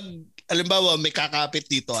 Pag alimbawa may kakapit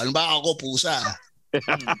dito, alimbawa ako pusa.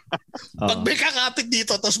 Pag may kakapit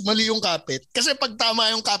dito tapos mali yung kapit, kasi pag tama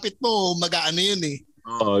yung kapit mo, mag-aano yun eh.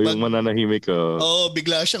 Yung mananahimik ka.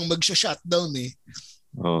 Bigla siyang mag-shutdown eh.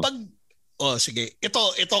 Sige.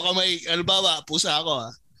 Ito kamay, alimbawa pusa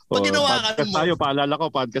ako Pag ginawa ka mo. Paalala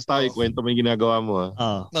ko, podcast tayo, kwento mo yung ginagawa mo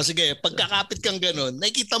sige, pagkakapit kang ganun,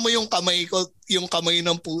 nakikita mo yung kamay ko, yung kamay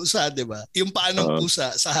ng pusa, di ba? Yung paa ng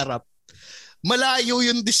pusa sa harap. Malayo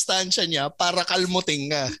yung distansya niya para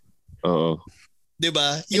kalmutin ka. Oo. Di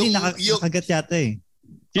ba? Nakagat yata eh.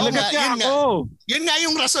 Kinagat niya ako. Yun nga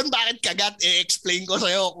yung rason bakit kagat. I-explain ko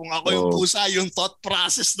sa'yo kung ako yung pusa, yung thought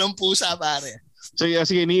process ng pusa, pare.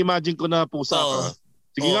 Sige, ni-imagine ko na pusa ka.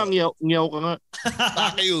 Sige nga, ngiyaw ka nga.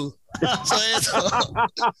 Tayo. So ito,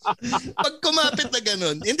 pag kumapit na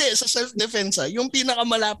ganun, hindi, sa self-defense yung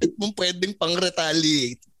pinakamalapit mong pwedeng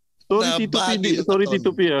pang-retaliate. Sorry,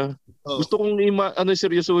 Tito P. Gusto kong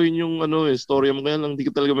seryosohin yung story mo, kaya lang di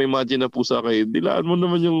ka talaga may imagine na pusa kayo. Dilaan mo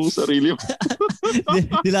naman yung sarili mo.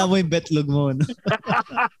 Dilaan mo yung betlog mo. No?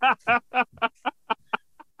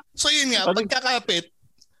 So yun nga, pagkakapit,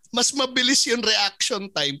 mas mabilis yung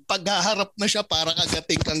reaction time pag haharap na siya para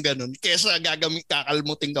kagating kang ganun kesa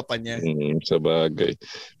kakalmutin ka pa niya. Sa bagay.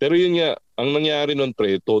 Pero yun nga, ang nangyari nun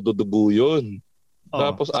pre, todo dugo yun.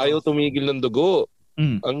 Tapos ayaw tumigil ng dugo.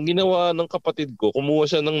 Ang ginawa ng kapatid ko, kumuha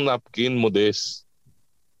siya ng napkin, Modest.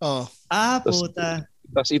 Puta.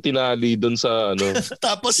 Tapos itinali doon sa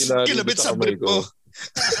Tapos kilabit sa brief mo.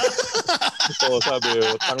 Sabi,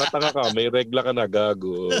 tanga-tanga ka, may regla ka na,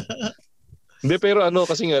 gago. Hindi, pero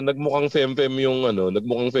kasi nga nagmukhang fem-fem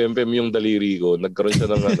yung daliri ko. Nagkaroon siya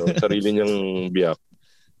ng sarili niyang biyak.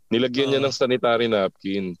 Nilagyan niya ng sanitary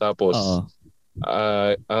napkin. Tapos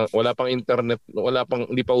wala pang internet,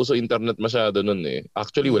 hindi pa uso internet masyado noon eh.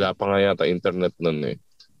 Actually wala pa nga yata internet noon eh.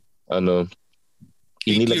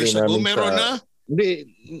 Inilagay namin meron na? Hindi,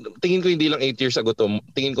 tingin ko hindi lang 8 years ago to.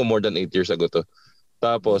 Tingin ko more than 8 years ago to.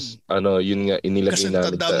 Tapos yun nga inilagay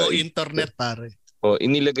namin kasi tanda mo internet pare.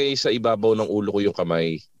 Inilagay sa ibabaw ng ulo ko yung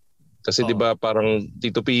kamay. Kasi 'di ba parang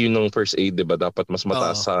Tito P yun ng first aid, 'di ba? Dapat mas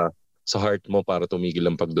mataas sa heart mo para tumigil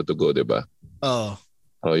ang pagdudugo, 'di ba?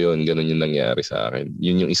 Yun, ganun yung nangyari sa akin.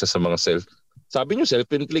 Yun yung isa sa mga sabi niyo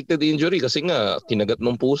self-inflicted injury kasi nga kinagat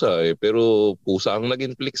ng pusa eh, pero pusa ang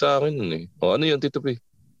nag-inflict sa akin nun eh. Ano yun, Tito P?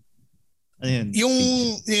 Ayun. Yung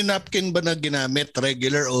napkin ba na ginamit,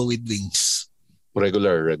 regular o with wings?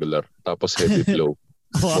 Regular. Tapos heavy flow.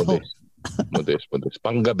 Wow. Modest.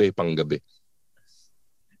 Panggabi.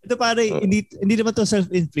 Ito pare, hindi naman to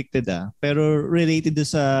self-inflicted pero related do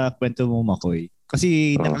sa kwento mo, Makoy.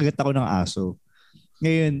 Kasi nakagat ako ng aso.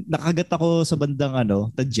 Ngayon, nakagat ako sa bandang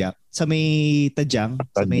Tadyak. Sa may Tadyang.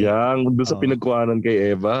 Doon sa pinagkuhanan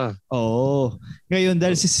kay Eva. Oo. Ngayon,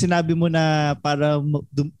 dahil sinabi mo na para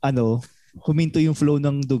huminto yung flow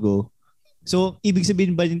ng dugo. So, ibig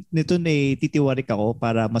sabihin ba nito titiwarik ako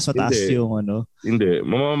para mas mataas yung Hindi,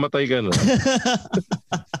 mamamatay ka na.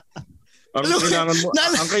 Ang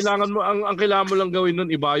kailangan mo lang gawin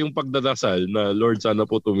nun iba yung pagdadasal na Lord sana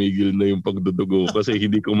po tumigil na yung pagdudugo kasi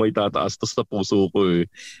hindi ko may tataas to sa puso ko eh.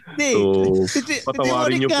 So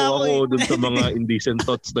patawarin niyo po ako dun sa mga indecent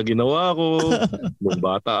thoughts na ginawa ko. Nung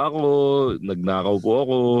bata ako, nagnakaw po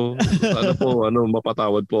ako. Sana po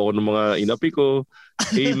mapatawad po ako ng mga inapi ko.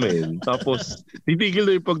 Amen. Tapos titigil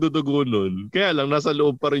na yung pagdudugo nun. Kaya lang nasa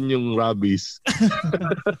loob pa rin yung rabies.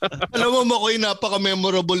 Alam mo Makoy,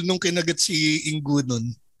 napaka-memorable nung kinagat si Ingo nun,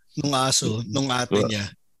 nung aso, nung ate niya.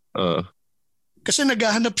 Kasi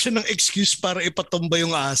naghahanap siya ng excuse para ipatumba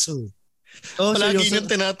yung aso. Palagi niyang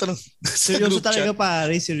tinatanong. Seryoso talaga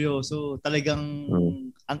pare, seryoso. Talagang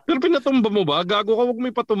Pero pinatumba mo ba? Gago ka, wag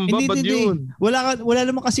may patumba. Bad yun. Wala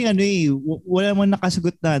naman kasi wala naman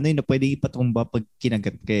nakasagot na na pwede ipatumba pag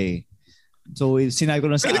kinagat ka eh. So sinabi ko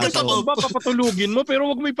lang sa aso. Papatulugin mo pero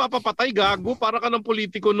wag mo ipapapatay, gago. Para ka ng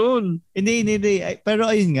politiko nun. Hindi. Pero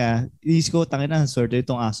ayun nga, inis ko, tangina, swerte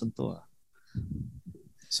itong asong to.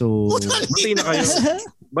 So,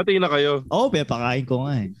 Bati na kayo. Oo, pakain ko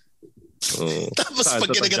nga eh. Tapos pag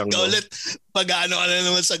kinagat ka ulit, pag-ano ka na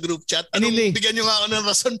naman sa group chat, bigyan nyo nga ako ng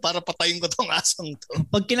rason para patayin ko tong asong to.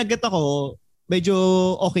 Pag kinagat ako, medyo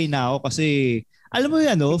okay na ako kasi, alam mo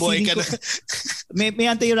yun, feeling ko, may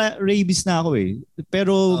anti-rabies na ako eh.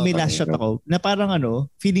 Pero may last shot ako na parang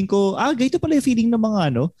feeling ko, ganito pala yung feeling ng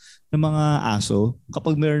mga ng mga aso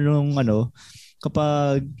kapag meron ng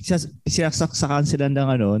kapag sinasaksakan sila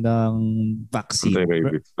ng vaccine.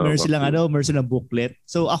 Meron silang booklet.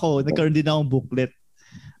 So ako, nagkaroon din akong booklet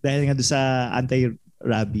dahil nga doon sa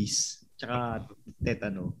anti-rabies tsaka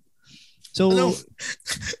tetano. So,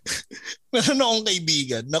 meron akong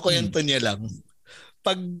kaibigan na kwento niya lang.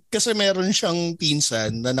 Kasi meron siyang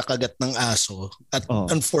pinsan na nakagat ng aso at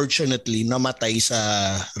unfortunately namatay sa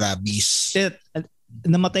rabies.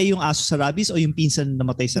 Namatay yung aso sa rabies o yung pinsan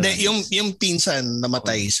namatay sa rabies? Yung pinsan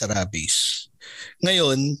namatay sa rabies.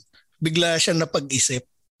 Ngayon, bigla siya napag-isip.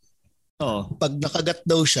 Pag nakagat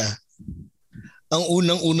daw siya, ang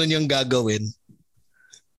unang-una niyang gagawin,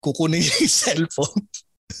 kukunin niya yung cellphone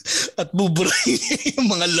at buburahin niya yung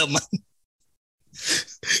mga laman.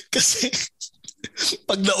 Kasi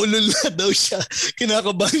pag naulol na daw siya,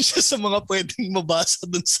 kinakabahan siya sa mga pwedeng mabasa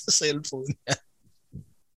dun sa cellphone niya.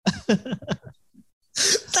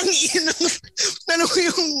 Alam mo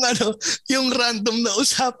yung random na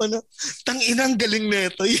usapan na tanginang galing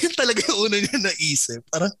nito. Yun talaga yung una niya naisip.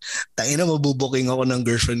 Parang tangina, mabubuking ako ng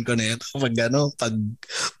girlfriend ko na ito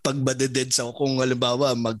pag badededs ako kung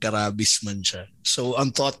halimbawa magkarabis man siya. So ang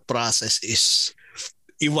thought process is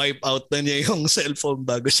i-wipe out na niya yung cellphone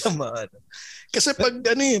bago siya maano. Kasi pag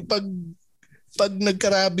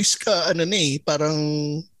nagkarabis ka parang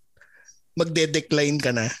magde-decline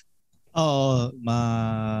ka na. Oo,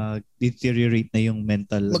 mag-deteriorate na yung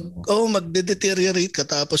mental. Magde-deteriorate ka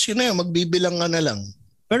tapos yun na yun, magbibilang ka na lang.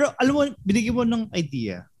 Pero alam mo, binigyan mo ng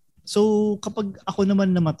idea. So kapag ako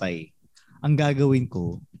naman namatay, ang gagawin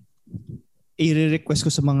ko, i-request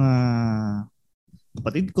ko sa mga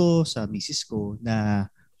kapatid ko, sa misis ko, na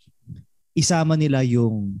isama nila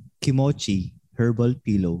yung kimochi herbal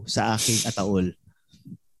pillow sa aking ataol.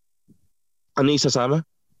 Ano isasama?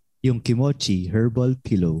 Yung kimochi herbal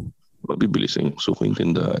pillow. Mabibilis ang suko yung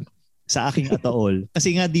tindahan. Sa aking ataol.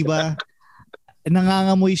 Kasi nga, di ba,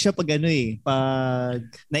 nangangamoy siya pag pag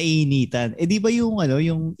naiinitan. Di ba yung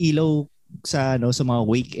ilaw sa mga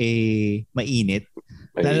wake mainit.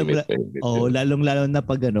 Lalong-lalo na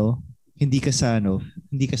pag hindi ka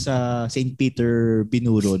sa St. Peter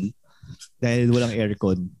binurol dahil walang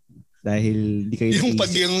aircon. Dahil hindi kayo yung pag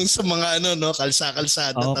yung sa mga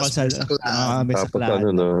kalsada may sakla.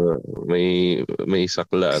 May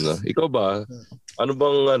sakla Ikaw ba? Ano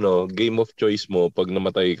bang game of choice mo pag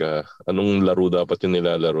namatay ka? Anong laro dapat yung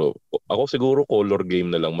nilalaro? Ako siguro color game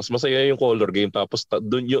na lang. Mas masaya yung color game tapos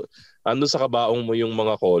doon andun sa kabaong mo yung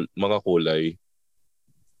mga kulay.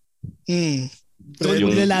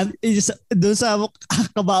 Doon sa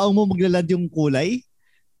kabaong mo maglaland yung kulay?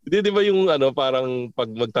 Di ba yung parang pag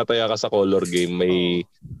magtataya ka sa color game,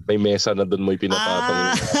 may mesa na doon mo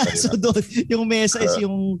pinapatong. So doon, yung mesa is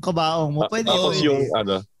yung kabaong mo. Pwede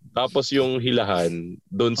tapos yung hilahan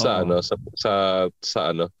doon sa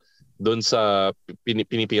doon sa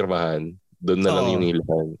pinipirmahan, doon na lang yung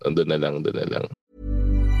hilahan. Doon na lang.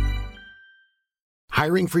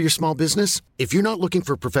 Hiring for your small business? If you're not looking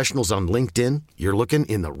for professionals on LinkedIn, you're looking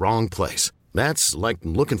in the wrong place. That's like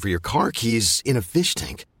looking for your car keys in a fish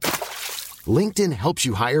tank. LinkedIn helps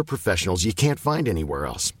you hire professionals you can't find anywhere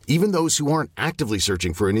else, even those who aren't actively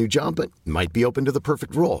searching for a new job but might be open to the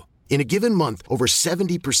perfect role. In a given month, over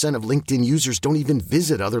 70% of LinkedIn users don't even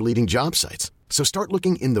visit other leading job sites. So start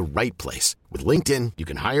looking in the right place. With LinkedIn, you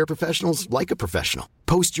can hire professionals like a professional.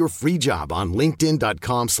 Post your free job on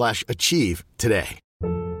linkedin.com/achieve today.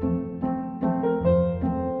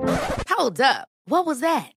 Hold up. What was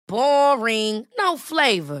that? Boring. No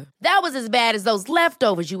flavor. That was as bad as those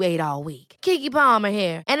leftovers you ate all week. Keke Palmer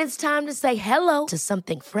here, and it's time to say hello to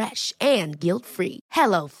something fresh and guilt-free.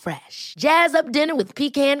 Hello Fresh. Jazz up dinner with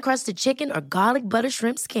pecan-crusted chicken or garlic butter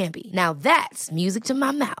shrimp scampi. Now that's music to my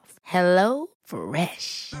mouth. Hello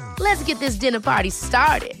Fresh. Let's get this dinner party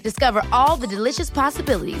started. Discover all the delicious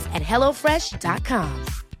possibilities at hellofresh.com.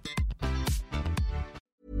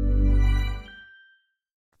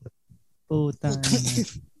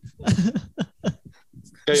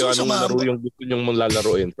 Kayo, anong laro yung gusto nyong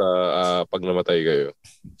lalaroin sa pag namatay kayo?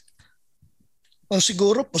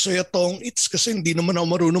 Siguro, pasaya tong its kasi hindi naman ako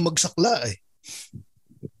marunong magsakla eh.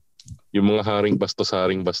 Yung mga haring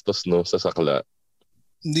bastos, no, sa sakla.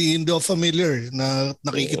 Hindi ako familiar.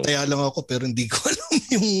 Nakikitaya lang ako pero hindi ko alam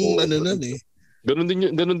yung nun eh.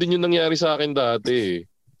 Ganun din yung nangyari sa akin dati.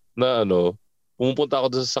 Na pumupunta ako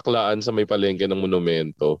doon sa saklaan sa may palengke ng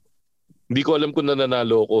monumento. Hindi ko alam kung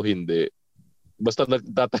nananalo ko o hindi. Basta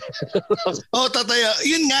nagtataya. Tataya.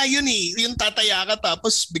 Yun nga yun eh. Yung tataya ka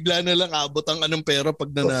tapos bigla na lang abot ang anong pera pag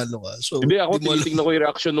nanalo ka. So, hindi ako, tinitignan ko yung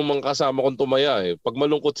reaction ng mga kasama kong tumaya eh. Pag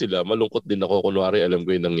malungkot sila, malungkot din ako. Kunwari, alam ko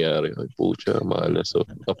yung nangyari. Ay, pucha, malas. So,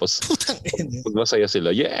 tapos, pag masaya sila,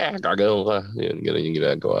 yeah, kagano'n ka. Yun, ganun yung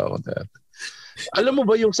ginagawa ko dati. Alam mo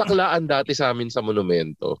ba yung saklaan dati sa amin sa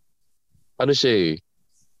monumento? Ano siya eh?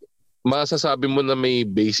 Masasabi mo na may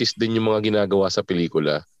basis din yung mga ginagawa sa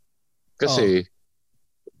pelikula. Kasi,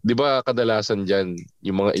 di ba kadalasan dyan,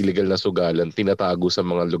 yung mga illegal na sugalan, tinatago sa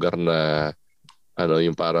mga lugar na,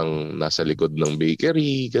 yung parang nasa likod ng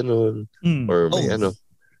bakery, ganun. Or may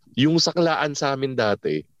Yung saklaan sa amin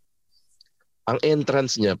dati, ang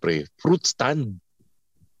entrance niya, fruit stand.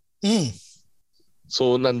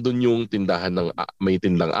 So, nandun yung tindahan may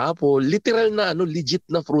tindang apple, literal na, legit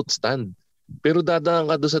na fruit stand. Pero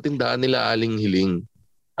dadaan ka doon sa tindahan nila Aling Hiling.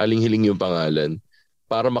 Aling Hiling yung pangalan.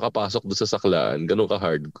 Para makapasok doon sa saklaan, ganun ka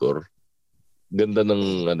hardcore. Ganda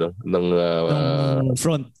ng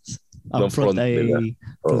front. Ang front ay nila.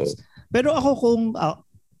 Pero ako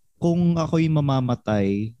kung ako'y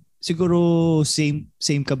mamamatay, siguro same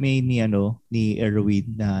kami ni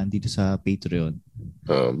Erwin na dito sa Patreon.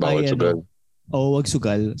 Bawal sugal. Wag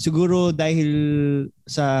sugal. Siguro dahil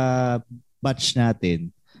sa batch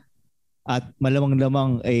natin at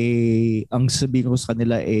malamang ang sabihin ko sa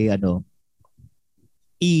kanila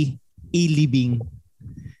e-living.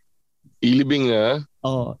 E-living nga?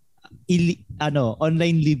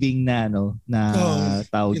 Online living na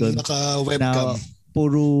tawag doon. Naka-webcam. Na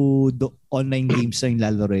puro online games na yung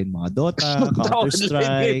lalaroin. Mga Dota,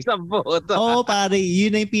 Counter-Strike. Pare,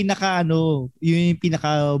 yun na yung yun yung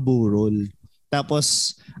pinaka-burol.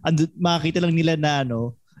 Tapos, makakita lang nila na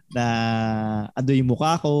ando yung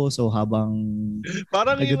mukha ko. So, habang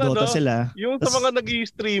parang nag-Dota sila. Yung sa mga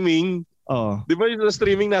nag-i-streaming, di ba yung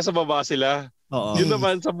streaming nasa baba sila? Yun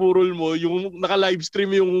naman sa burol mo, yung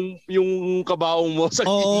naka-livestream yung kabaong mo sa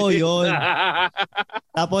gilid. Yun.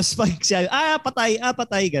 Tapos pag siya,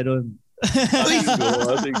 patay, ganun.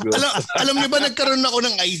 Alam niyo ba nagkaroon ako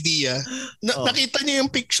ng idea? Nakita niyo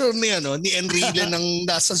yung picture ni Enrile ng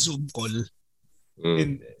nasa Zoom call?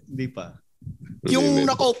 Hindi pa. Yung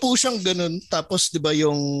nakaupo siyang ganun, tapos 'di ba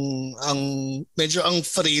yung medyo ang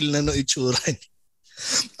frail na itsura niya.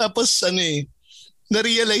 Tapos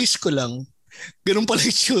na-realize ko lang, ganun pala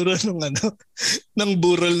itsura ng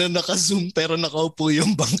burol na naka-zoom pero nakaupo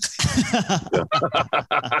yung bangkay.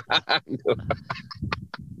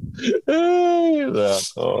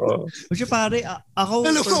 Kasi pare, ako...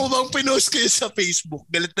 Alam mo bang pinost kayo sa Facebook?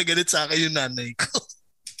 Galit na galit sa akin yung nanay ko.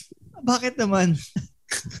 Bakit naman?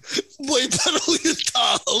 Boy, parang yung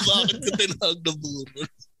tao. Bakit ko tinawag na burol?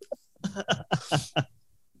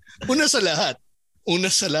 Una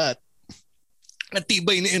sa lahat,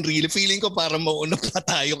 natibay ni Enrile. Feeling ko para mauna pa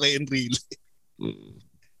tayo kay Enrile.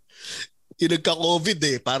 Yung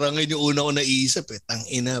nagka-COVID parang yun yung una ko naisip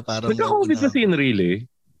Tangina, parang nagka-COVID na si Enrile?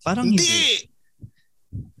 Parang hindi.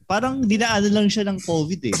 Parang dinaanan lang siya ng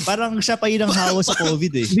COVID Parang siya pa yun ang hawa sa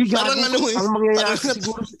COVID Parang ang mangyayari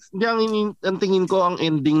siguro, ang tingin ko ang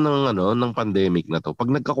ending ng pandemic na to,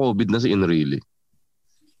 pag nagka-COVID na si Enrile.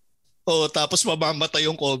 Tapos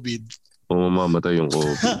mamamatay yung COVID. Mamamatay yung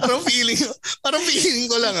COVID. parang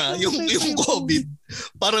feeling ko lang yung COVID.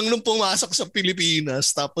 Parang nung pumasok sa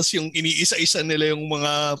Pilipinas, tapos yung iniisa-isa nila yung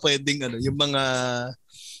mga pwedeng yung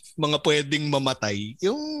mga pwedeng mamatay,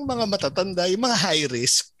 yung mga matatanda, yung mga high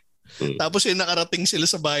risk. Tapos yung nakarating sila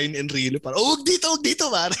sa bahay ni Enrile, parang, wag dito,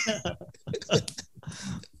 pare.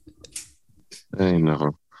 Ay,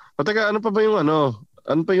 nako. Pateka, ano pa ba yung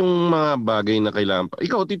mga bagay na kailangan pa?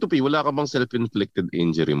 Ikaw, Tito P, wala ka bang self-inflicted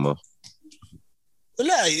injury mo?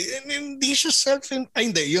 Wala. Hindi siya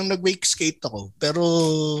hindi. Yung nag-wake skate ako. Pero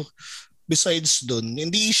besides dun,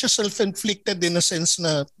 hindi siya self-inflicted in a sense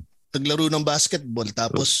na naglaro ng basketball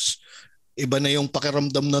tapos iba na yung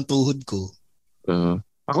pakiramdam ng tuhod ko.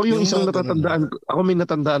 Ako yung isang natatandaan. Ako may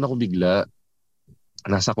natandaan ako bigla.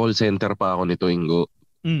 Nasa call center pa ako nito, Ingo.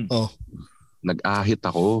 Nag-ahit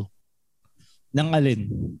ako. Ng alin?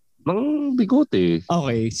 Ng bigote.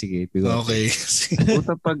 Okay, sige. Bigote. Okay.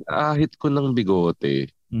 Puta, pag-ahit ko ng bigote,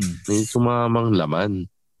 may sumamang laman.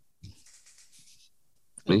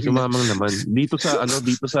 May sumamang naman. Dito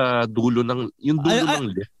sa dulo ng, yung dulo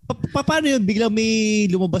ng lift. Paano yun? Biglang may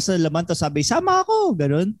lumabas na laman tapos sabi, sama ako.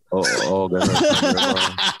 Ganon? Oo, ganon.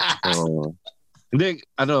 Hindi,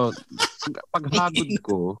 paghagod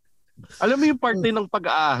ko, alam mo yung parte ng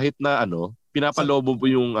pag-aahit na pinapalobo mo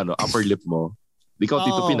yung upper lip mo. Ikaw,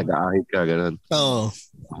 Tito P, nag-aahit ka, ganon. Oo.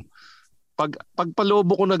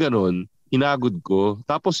 Pagpalobo ko na ganon, hinagod ko.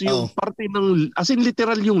 Tapos yung parte ng, as in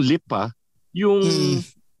literal yung lip yung,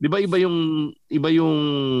 di ba iba yung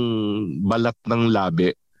balat ng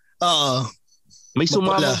labi? Oo. May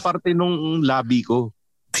sumamang parte nung labi ko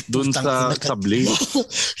doon sa blade.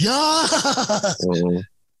 Yeah!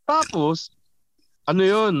 Tapos,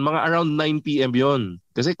 yun, mga around 9 p.m. yun.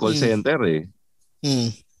 Kasi call center eh.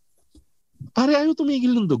 Pare, ayaw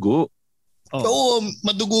tumigil ng dugo. Oo,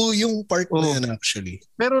 madugo yung part na yun actually.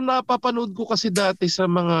 Pero napapanood ko kasi dati sa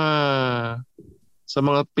mga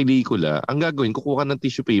pelikula, ang gagawin, kukuha ng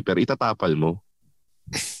tissue paper, itatapal mo.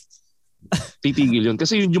 Titigil yun.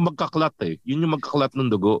 Kasi yun yung magkaklat eh. Yun yung magkaklat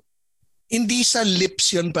ng dugo. Hindi sa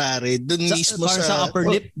lips yun pare. Doon mismo sa upper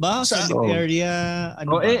lip ba? Sa lip area?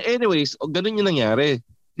 Anyways, ganun yung nangyari.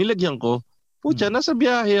 Nilagyan ko. Pucha, nasa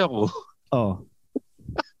biyahe ako.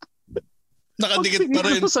 Nakadikit pa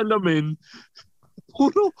rin. Sa salamin,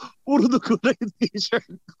 puro dugo na yung t-shirt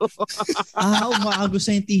ko. Umaagos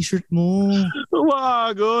na yung t-shirt mo.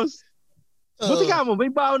 Umaagos. Buti ka mo,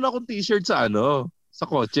 may baon akong t-shirt sa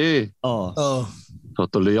kotse. So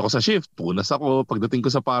tuloy ako sa shift, punas ako. Pagdating ko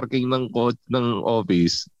sa parking ng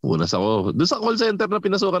office, punas ako. Doon sa call center na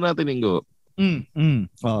pinasukan natin, Ingo.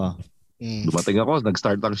 Dumating ako,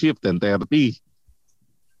 nag-start ang shift, 10:30.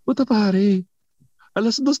 Puta pare,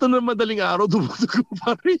 2:00 na ng madaling araw, dumudugo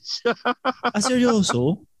pa rin siya.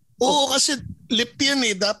 Seryoso? Oo, kasi lip yan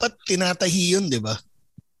eh. Dapat tinatahi yun, di ba?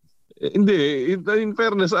 Hindi. In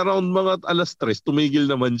fairness, around mga 3:00, tumigil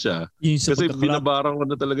naman siya. Kasi binabarang ko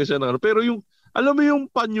na talaga siya. Pero yung, alam mo yung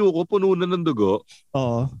panyo ko, puno na ng dugo.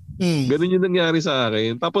 Oo. Ganun yung nangyari sa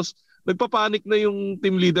akin. Tapos, nagpapanik na yung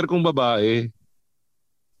team leader kong babae.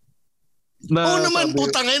 Naman,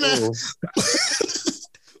 putangin na.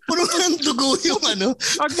 Puno ng dugo yung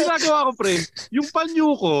Ang ginagawa ko, pre, yung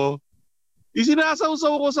panyo ko,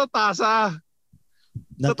 isinasawsaw ko sa tasa.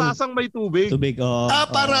 Sa tasang may tubig.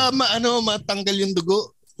 Para matanggal yung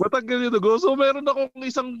dugo. Matanggal yung dugo. So meron akong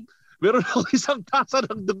isang tasa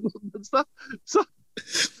ng dugo sa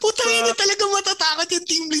Putang ina, talaga matatakot yung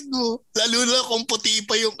team lead mo. Lalo kung puti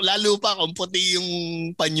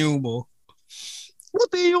yung panyo mo.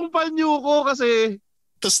 Puti yung panyo ko kasi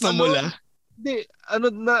tapos namula. Hindi,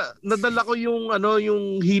 nadala ko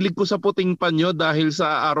yung hilig ko sa puting panyo dahil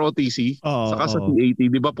sa ROTC, saka sa T80,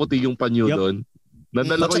 di ba puti yung panyo doon?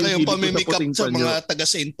 Nadala ko yung hilig ko sa puting sa panyo. mga taga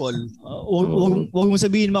St. Paul. Huwag mo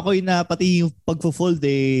sabihin, Makoy, na pati yung pagfo-fold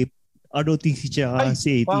ROTC tsaka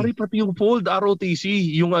C80. Pari, pati yung fold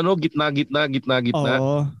ROTC, yung gitna.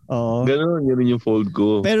 Oo. Ganun yung fold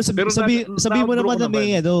ko. Pero sabi mo naman na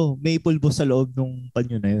may pulbos sa loob ng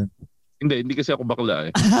panyo na yun. Hindi kasi ako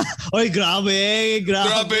bakla eh. Oy, grabe.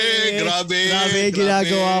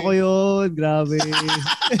 Ginagawa ko yun. Grabe.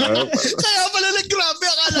 Kaya pala nag-grabe.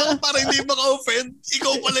 Akala ko para hindi maka-offend.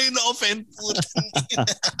 Ikaw pala yung na-offend.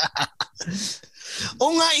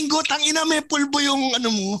 O nga, Ingo, tangina, may pulbo yung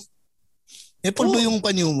mo. May pulbo yung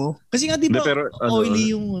panyo mo. Kasi nga, di ba,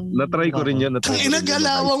 oily yung... Na-try ko rin yan. Tangina,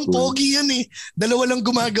 galawang pogi yan eh. Dalawa lang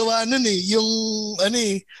gumagawa nun eh.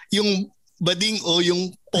 Yung bading o yung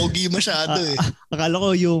pogi masyado eh. Akala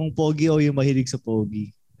ko yung pogi o yung mahilig sa pogi.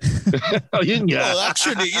 Yun nga.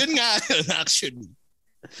 Yun nga.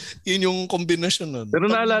 Yun yung kombinasyon nun. Pero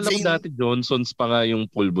naalala ko dati Johnson's pa nga yung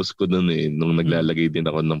pulbos ko nun eh. Nung naglalagay din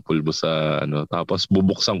ako ng pulbos sa Tapos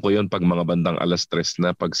bubuksan ko yun pag mga bandang 3:00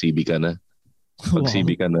 na pag CB ka na. Kasi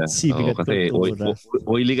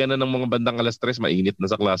oily ka na ng mga bandang 3:00, mainit na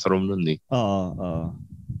sa classroom nun eh. Oo.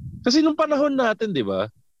 Kasi nung panahon natin, di ba?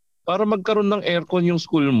 Para magkaroon ng aircon yung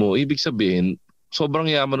school mo, ibig sabihin, sobrang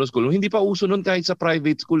yaman ng school mo. Hindi pa uso nun kahit sa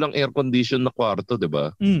private school ang air condition na kwarto, di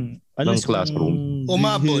ba? Ng classroom.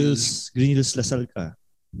 Green Hills Lasal ka.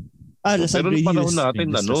 Lasal Pero Green panahon Hills.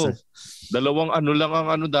 natin, dalawang lang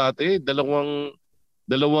ang dati,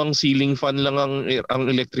 dalawang ceiling fan lang ang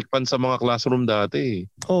electric fan sa mga classroom dati.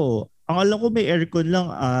 Ang alam ko may aircon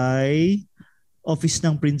lang ay office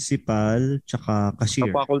ng principal tsaka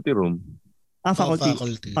cashier. Sa faculty room. Faculty.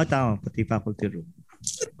 Tama, pati faculty room.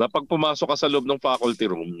 Pag pumasok ka sa loob ng faculty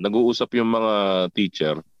room, nag-uusap yung mga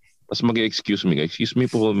teacher, tapos mag-excuse me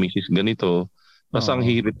po, Mrs. ganito. Tapos ang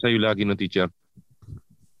hirit sa'yo lagi ng teacher,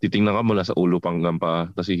 titingnan ka mula sa ulo panggang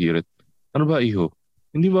pa, tapos hirit. Ano ba, iho?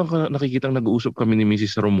 Hindi ba nakikitang nag-uusap kami ni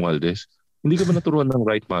Mrs. Romualdez? Hindi ka ba naturuan ng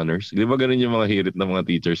right manners? Di ba ganun yung mga hirit ng mga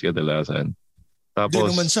teachers kadalasan? Hindi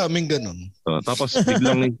Tapos, naman sa amin ganun.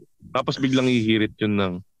 tapos biglang hihirit yun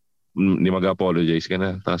ng, hindi mag-apologize ka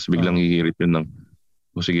na. Tapos biglang hihirit yun ng,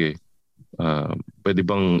 sige, pwede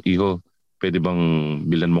bang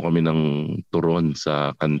bilan mo kami ng turon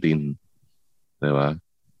sa kantin? Diba?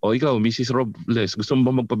 O ikaw, Mrs. Robles, gusto mo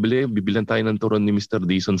ba magpabili? Bibilan tayo ng turon ni Mr.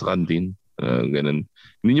 Dizon sa kantin. Ganun.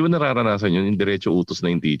 Hindi nyo ba nararanasan yun? Yung diretso utos na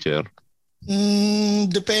yung teacher?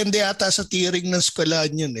 Depende ata sa tiering ng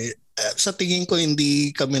eskwelahan yun eh. Sa tingin ko, hindi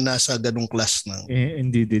kami nasa ganung class na.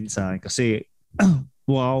 Hindi din sa akin. Kasi,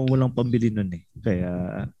 walang pambili nun eh.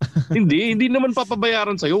 Kaya... hindi naman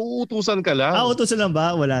papabayaran sa'yo. Uutusan ka lang. Utusan lang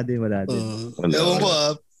ba? Wala din. Ewan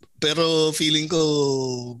ko pero feeling ko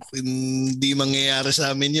hindi mangyayari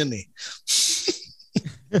sa amin yun eh.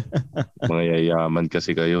 Mga yayaman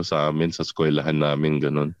kasi kayo sa amin, sa eskwelahan namin,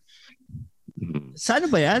 ganun. Saan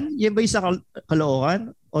ba yan? Yan ba yung sa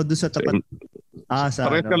Caloocan? O doon sa tapat? Sa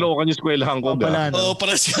Parehas Caloocan yung eskwelahan ko.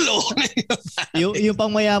 Parehas Caloocan. yung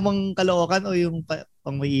pangmayamang Caloocan o yung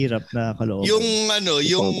pangmahirap na Caloocan?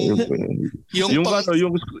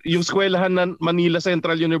 Yung eskwelahan na Manila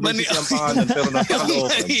Central University ang pangalan pero nasa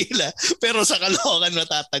Caloocan. Manila, pero sa Caloocan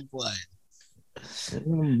matatagpuan.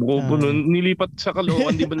 Buko nun, nilipat sa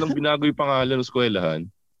Caloocan, di ba nang binago yung pangalan ng eskwelahan?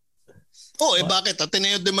 Bakit?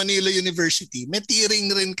 Ateneo de Manila University. May tiering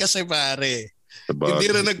rin kasi pare. Diba? Hindi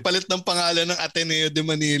rin nagpalit ng pangalan ng Ateneo de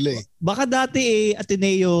Manila eh. Baka dati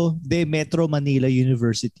Ateneo de Metro Manila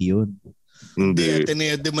University yun. Hindi.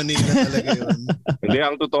 Ateneo de Manila talaga yun. Hindi,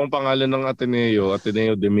 ang totoong pangalan ng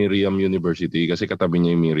Ateneo de Miriam University kasi katabi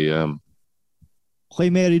niya yung Miriam. Okay,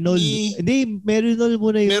 Merinol. Hindi, Merinol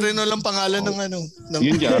muna yun. Merinol ang pangalan ng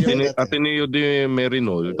Yun niya, Ateneo de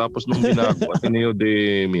Merinol. Tapos nung binago, Ateneo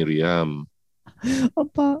de Miriam.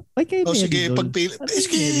 Ay, kay Merinol. Sige, pagpili.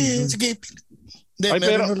 Sige.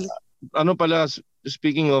 Pero,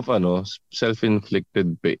 speaking of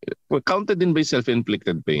self-inflicted pain, counted din ba yung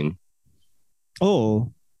self-inflicted pain? Oo.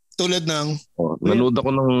 Tulad ng? Nanood ako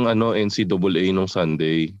ng NCAA nung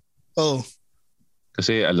Sunday.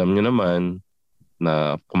 Kasi alam nyo naman,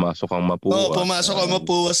 na pumasok ang Mapua. Pumasok ang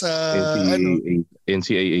Mapua sa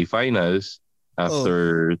NCAA Finals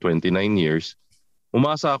after 29 years.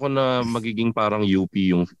 Umasa ako na magiging parang UP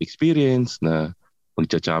yung experience na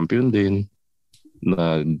magcha-champion din.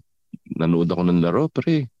 Nanood ako ng laro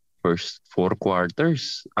pre. First 4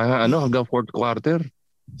 quarters. Hanggang 4th quarter.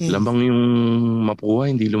 Lamang yung Mapua,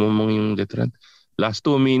 hindi lumamang yung Letran. Last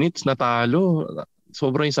 2 minutes natalo.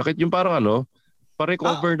 Sobrang sakit yung parang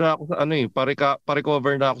pa-recover na ako sa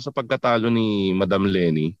pa-recover na ako sa pagkatalo ni Madam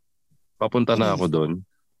Lenny. Papunta na ako doon.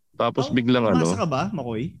 Tapos biglang Umasa ka ba,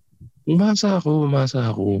 Makoy? Umasa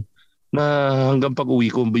ako. Na hanggang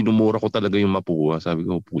pag-uwi ko, binumura ko talaga yung Mapua. Sabi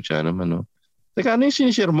ko, pucha naman, Teka, ano yung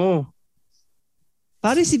sinishare mo?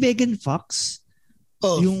 Pare si Megan Fox.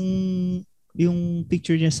 Yung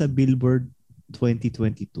picture niya sa Billboard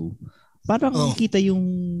 2022. Parang kita yung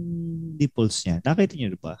nipples niya. Nakita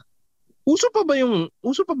niyo ba? Uso pa ba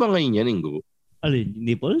ngayon yan, Ingo? Alin?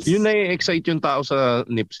 Nipples? Yun na-excite yung tao sa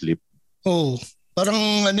nip slip. Parang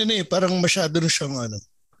parang masyado na siyang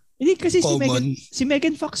Hindi kasi common. si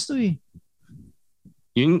Megan Fox to eh.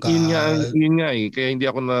 Yun nga eh. Kaya hindi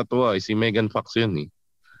ako natuwa eh. Si Megan Fox yun eh.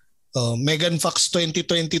 Megan Fox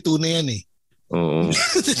 2022 na yan eh. Oo.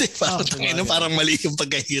 Parang mali yung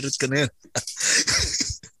pagkahirit ko na yan.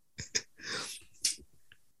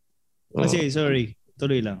 Kasi sorry.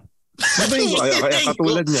 Tuloy lang. Kaya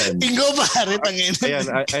katulad niyan. Ingo pare, tangin.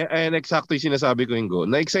 Ayan, exacto yung sinasabi ko, Ingo.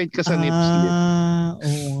 Na-excite ka sa nip slip.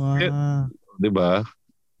 Oo nga. Diba?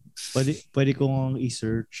 Pwede kong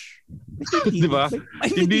i-search. Diba?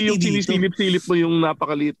 Hindi yung sinisilip-silip mo yung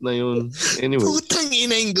napakaliit na yun. Anyway. Putang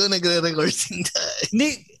ina, Ingo, nagre-recording tayo.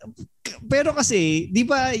 Hindi, pero kasi, di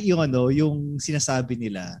ba yung sinasabi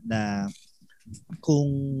nila na kung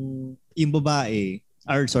yung babae,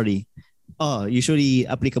 usually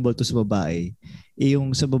applicable to sa babae, yung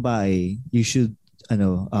sa babae, you should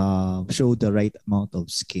show the right amount of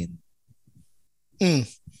skin.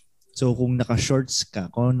 So kung naka-shorts ka,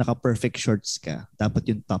 kung naka-perfect shorts ka, dapat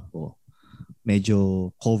yung top mo medyo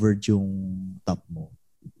covered yung top mo.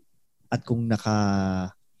 At kung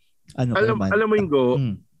alam mo Ingo,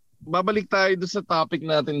 babalik tayo doon sa topic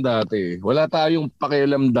natin dati. Wala tayong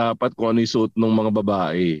pakialam dapat kung ano yung suot ng mga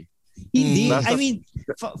babae. Hindi.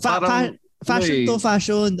 Fashion to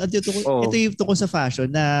fashion. Ito yung tungkol sa fashion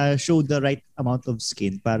na show the right amount of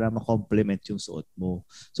skin para ma-complement yung suot mo.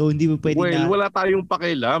 So hindi mo pwede wala tayong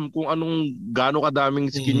pakialam kung gaano kadaming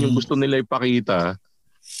skin yung gusto nila ipakita.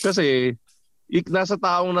 Kasi nasa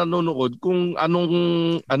taong nanonood kung ano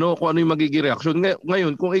yung magiging reaction.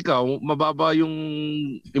 Ngayon, kung ikaw, mababa yung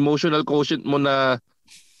emotional quotient mo na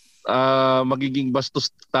magiging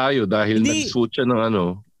bastos tayo dahil nag-suit siya ng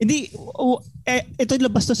ano. Hindi, ito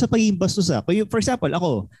yung bastos sa pagiging bastos. For example,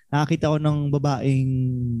 ako, nakakita ko ng babaeng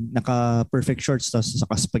naka-perfect shorts tapos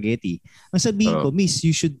naka-spaghetti. Ang sabihin ko, miss,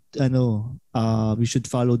 you should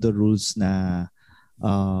follow the rules na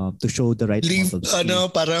to show the right amount of skin.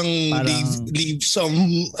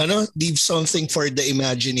 Leave something for the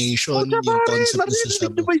imagination. Yung concept na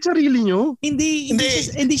sinasabi. Ba yung sarili nyo? Hindi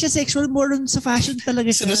siya sexual, more on sa fashion talaga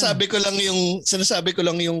siya. Sinasabi ko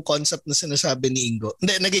lang yung concept na sinasabi ni Ingo.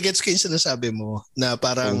 Hindi, nagigets ko yung sinasabi mo na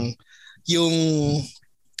parang yung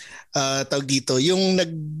tawag dito, yung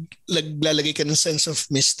naglalagay ka ng sense of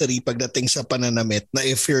mystery pagdating sa pananamit na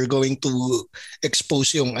if you're going to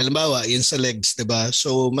expose yung, alimbawa, yun sa legs, diba?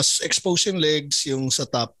 So, mas expose yung legs, yung sa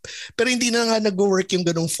top. Pero hindi na nga nag-work yung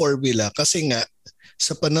ganong formula kasi nga,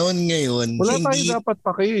 sa panahon ngayon, wala tayo dapat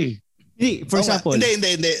pa kayo. For example.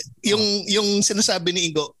 Hindi. Yung sinasabi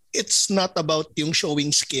ni Ingo, it's not about yung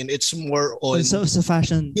showing skin. It's more on sa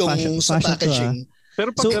fashion. Yung sa packaging.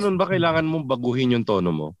 Pero pag ganun ba, kailangan mong baguhin yung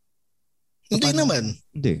tono mo? Hindi naman.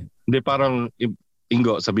 Hindi, parang,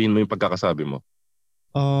 Ingo, sabihin mo yung pagkakasabi mo.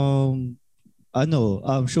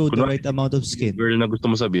 Show the right amount of skin. Girl na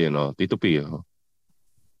gusto mo sabihin, Tito P.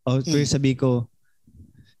 Pero sabi ko,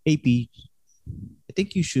 AP, I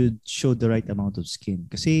think you should show the right amount of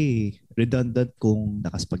skin. Kasi redundant kung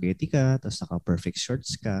naka-spaghetti ka, tapos naka-perfect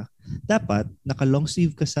shorts ka. Dapat, naka-long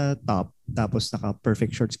sleeve ka sa top, tapos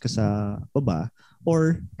naka-perfect shorts ka sa baba,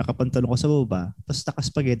 or nakapantalon ka sa baba, tapos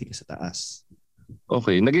naka-spaghetti ka sa taas.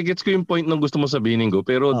 Okay, nagigets ko yung point ng gusto mo sabihin, Ingo,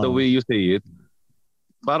 pero the way you say it,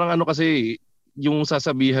 parang kasi, yung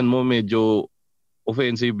sasabihan mo medyo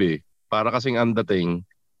offensive Para kasing ang dating,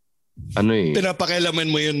 Pinapakailaman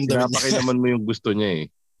mo yun. Pinapakailaman mo yung gusto niya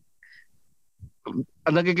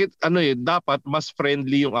dapat mas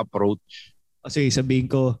friendly yung approach. Kasi sabihin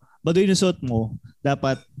ko, baduy yung suot mo,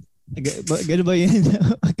 dapat gano'n ba yun?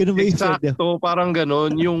 Gano'n ba yun? Exacto, parang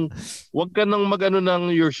gano'n. Yung wag ka nang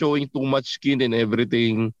ng you're showing too much skin and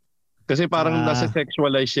everything. Kasi parang nasa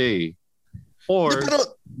sexualize siya Or,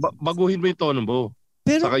 baguhin mo yung tono mo.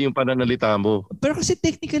 Saka yung pananalita mo. Pero kasi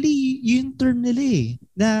technically, yun term nila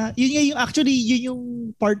Na, yun nga yung, actually, yun yung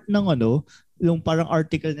part ng yung parang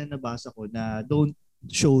article na nabasa ko na don't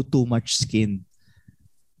show too much skin.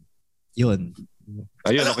 Yun.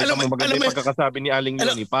 Ayun, nakita mo maganda yung pagkakasabi ni Aling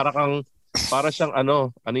Leonie. Para siyang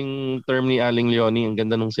anong term ni Aling Leonie, ang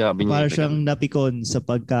ganda nung sabi niya. Para siyang napikon sa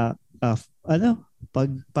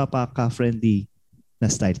pagpapaka-friendly na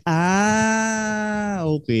style.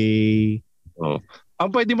 Okay. Ang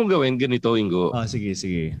pwede mong gawin, ganito, Ingo.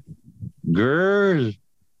 Sige. Girl,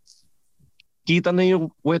 kita na yung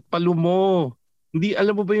wet palo mo. Hindi,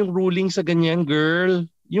 alam mo ba yung ruling sa ganyan, girl?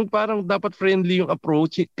 Yung parang dapat friendly yung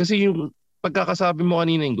approach. Kasi yung pagkakasabi mo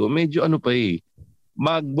kanina, Ingo, medyo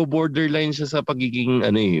magbo-borderline siya sa pagiging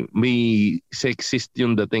may sexist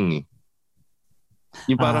yung dating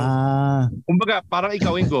Yung parang, kumbaga, parang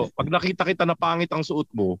ikaw, Ingo, pag nakita kita na pangit ang suot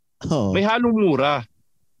mo, may halong mura.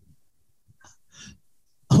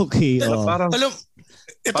 Okay. Parang,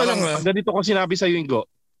 ito lang ganito ko sinabi sa'yo, Ingo.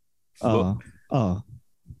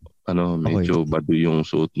 Medyo bado yung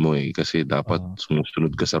suot mo kasi dapat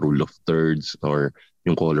sumusunod ka sa rule of thirds or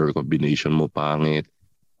yung color combination mo pangit.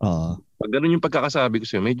 Pag ganun yung pagkakasabi ko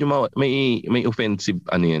sa'yo, medyo may offensive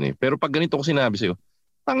Pero pag ganito ko sinabi sa'yo,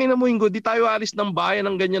 tangina mo, Ingo, di tayo alis ng bayan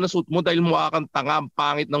ng ganyan na suot mo dahil mukha kang tanga, ang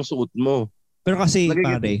pangit ng suot mo. Pero kasi,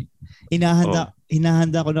 pare,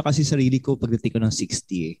 hinahanda ko na kasi sarili ko pagdating ko ng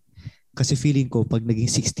 60 Kasi feeling ko, pag naging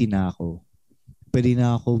 60 na ako, pwede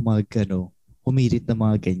na ako humirit ng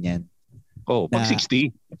mga ganyan. Pag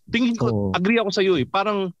 60, tingin ko, agree ako sa'yo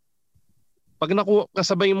Parang, pag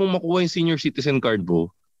kasabay mong makuha yung senior citizen card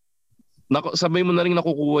mo, sabay mo na rin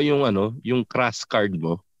nakukuha yung yung crash card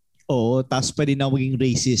mo. Tapos pwede na maging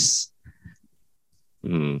racist.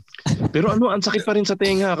 Pero ang sakit pa rin sa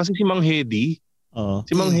tenga kasi si Mang Hedy.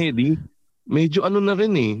 Si Mang Hedy, medyo na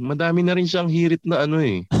rin madami na rin siyang hirit na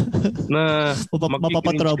na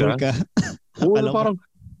mapapatrouble ka. Parang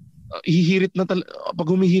hihirit na pag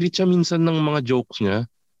humihirit siya minsan ng mga jokes niya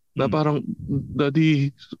na parang,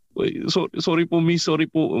 Daddy, sorry po miss, sorry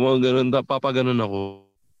po, mga ganun, papaganon ako.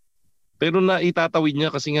 Pero naitatawid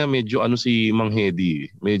niya kasi nga medyo si Mang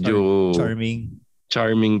Hedy, medyo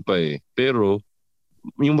charming pa Pero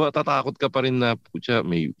yung matatakot ka pa rin na putya,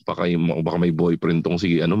 baka may boyfriend tong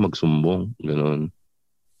si magsumbong, gano'n.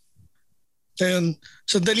 Ayun,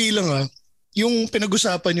 sandali lang yung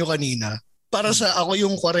pinag-usapan nyo kanina, para sa ako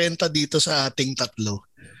yung 40 dito sa ating tatlo.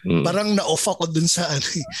 Parang na-off ako dun sa ano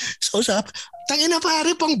eh. So tangina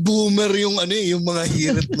pare, pang boomer yung ano eh, yung mga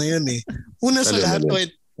hirit na yun eh. Una sa lahat,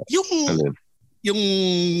 yung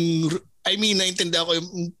I mean, naintindihan ko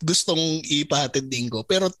yung gustong ipahatid din ko.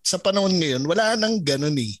 Pero sa panahon ngayon, wala nang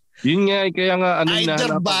ganun eh. Yun nga, kaya nga ano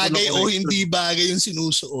either bagay o hindi bagay yung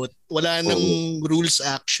sinusuot. Wala nang rules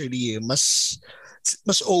actually eh. Mas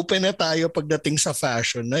open na tayo pagdating sa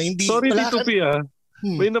fashion. Na hindi, sorry Tito P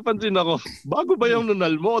may napansin ako. Bago ba yung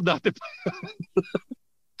nunal mo o dati pa?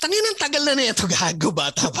 Tangin ang tagal na nito, gago.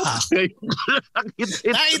 Bata pa ako.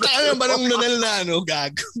 Nakita ka na ba ng nunal na ano,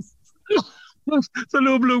 gago? Sa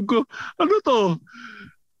loob-loob ko, ano to?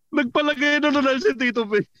 Nagpalagay na nunal si Tito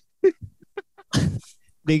P.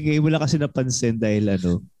 Hindi, wala kasi napansin dahil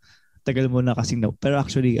tagal mo na kasing pero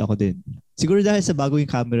actually ako din. Siguro dahil sa bagong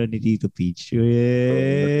camera ni Tito Peach. Yes!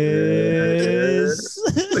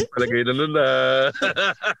 Nagpalagay na nun na.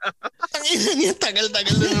 Ang ina,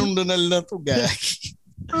 tagal-tagal na nung Donald na to, guys.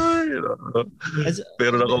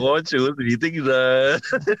 Pero nakakonsyo, meeting na.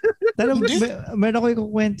 Meron ako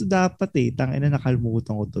ikukwento dapat eh. Tangina,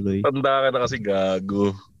 nakalimutan ko tuloy. Tanda ka na kasi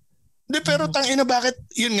gago. Hindi, pero tangina bakit,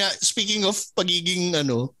 yun nga, speaking of pagiging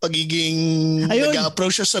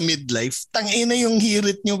nag-approach siya sa midlife, tangina yung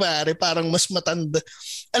hirit nyo pare, parang mas matanda.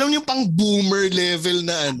 Alam niyo pang boomer level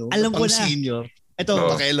na alam pang ko na. Senior.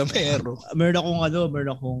 Ito, pakailamero. Meron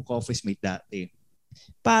akong office mate dati.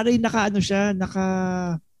 Pare, naka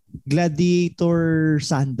gladiator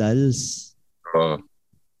sandals.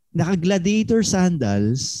 Naka gladiator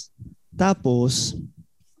sandals. Tapos,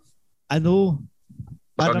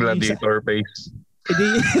 gladiator face.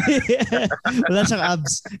 Hindi. Wala siyang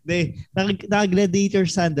abs. Hindi. Naka-gladiator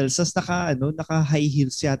sandals. Tapos naka high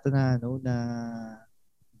heels yata na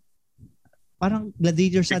parang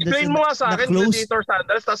gladiator sandals. Explain mo nga sa akin, gladiator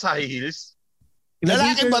sandals tas high heels.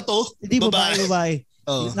 Lalaki ba to? Hindi, babae.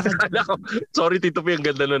 Oh. Sorry Tito P, ang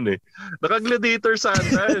ganda nun eh. Naka-gladiator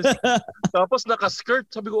sandals. Tapos naka-skirt.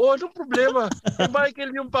 Sabi ko, anong problema?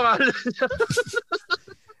 Michael yung pangalan niya.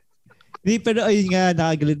 Hindi, pero ayun nga,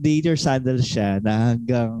 naka-gladiator sandals siya na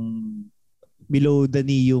hanggang below the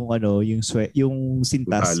knee yung yung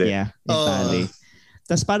sintas niya, yung tali.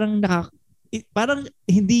 Tapos parang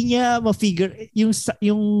hindi niya ma-figure yung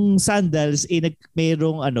sandals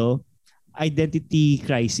merong identity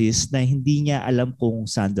crisis na hindi niya alam kung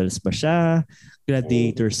sandals ba siya,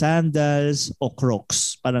 gladiator sandals o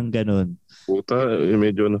Crocs, parang ganun. Puta,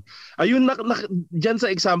 medyo ayun diyan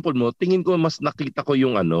sa example mo, tingin ko mas nakita ko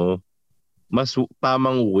yung mas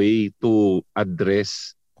tamang way to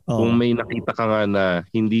address kung may nakita ka nga na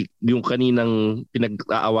hindi yung kaninang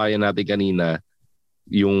pinag-aawayan natin kanina,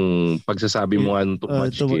 yung pagsasabi mo nga too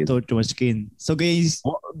much skin. Too much skin. So guys,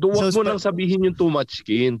 huwag mo nang sabihin yung too much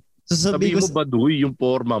skin. Sabihin mo baduy yung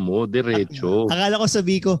forma mo, diretso. Akala ko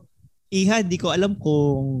sabi ko, hindi ko alam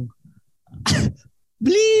kung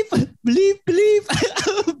bleep.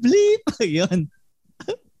 Yun.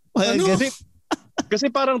 Ganit. Kasi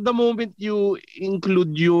parang the moment you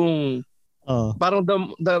include yung parang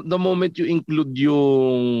the moment you include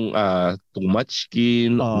yung too much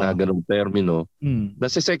skin na ganung termino,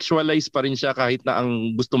 nasi-sexualize pa rin siya kahit na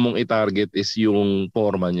ang gusto mong i-target is yung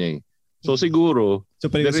forma niya eh. So siguro,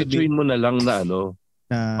 diretsuhin mo na lang na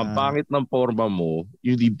ang pangit ng forma mo,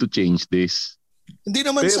 you need to change this. Hindi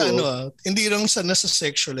naman hindi lang sa nasa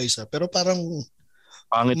sexualize pero parang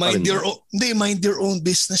pangit mind your own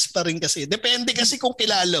business pa rin kasi. Depende kasi kung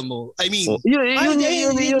kilala mo. I mean,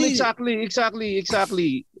 yun exactly.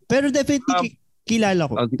 Pero definitely kilala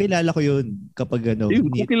ko yun kapag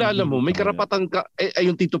kung kilala mo, may karapatan ka.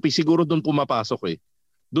 Yung Tito P, siguro doon pumapasok eh.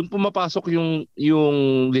 Doon pumapasok yung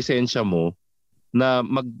lisensya mo na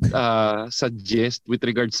mag-suggest with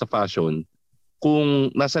regards sa fashion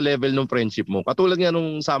kung nasa level ng friendship mo. Katulad nga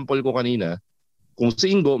nung sample ko kanina, kung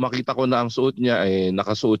si Ingo, makita ko na ang suot niya ay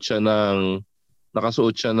nakasuot siya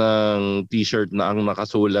ng t-shirt na ang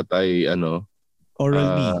nakasulat ay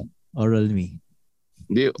Oral Me.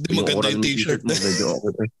 Hindi maganda yung t-shirt na.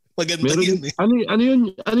 Maganda yun eh.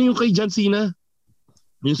 Ano yung kay John Cena?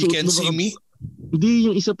 You Can See Me? Hindi,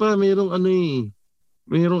 yung isa pa, merong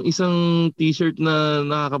isang t-shirt na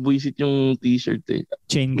nakakabuisit yung t-shirt eh.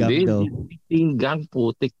 Chain gang daw. Chain gang,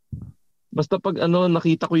 putik. Basta pag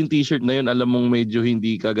nakita ko yung t-shirt na yun, alam mong medyo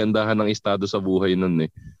hindi kagandahan ng estado sa buhay nun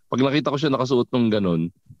eh. Pag nakita ko siya nakasuot ng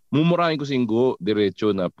ganon, mumurahin ko si Ingo,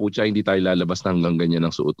 diretso na, pucha, hindi tayo lalabas na hanggang ganyan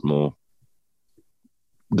ang suot mo.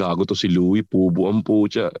 Gago to si Louie, pubo ang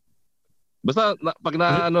pucha. Basta, pag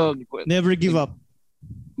never give up.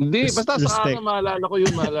 Hindi, basta sa akin, maalala ko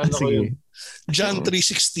yun. John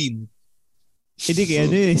 3:16. Hindi kaya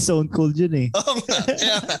Stone Cold yun eh. Oo nga.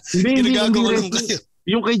 Hindi Ginagawa lang kayo.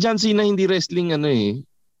 Yung kay John Cena hindi wrestling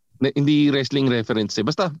hindi wrestling reference eh.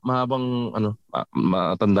 Basta mahabang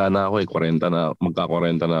matanda na ako 40 na,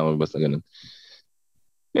 magka-40 na ako, basta ganun.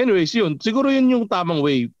 Anyways, yun. Siguro yun yung tamang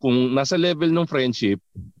way kung nasa level ng friendship,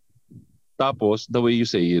 tapos the way you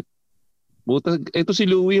say it. Buta, ito si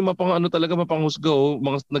Louie talaga mapanghusga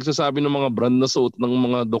mga nagsasabi ng mga brand na suot ng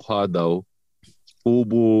mga dukha daw.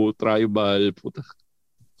 Ubo, Tribal, puta.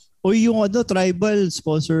 Uy, yung Tribal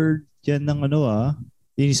sponsored yan ng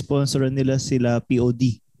ini-sponsoran nila sila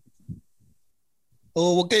POD.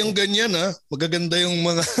 Wag kayong ganyan Magaganda yung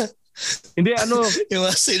mga hindi yung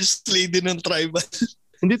mga sales lady ng Tribal.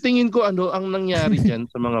 Hindi, tingin ko ang nangyari diyan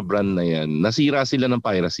sa mga brand na yan, nasira sila ng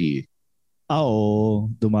piracy. Oo,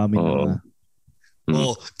 dumami na.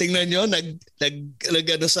 Tingnan nyo, nag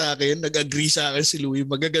sa akin, nag-agree sa akin si Louie,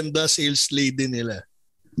 magaganda sales lady nila.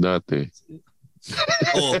 Dati.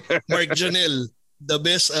 Mark Janelle, the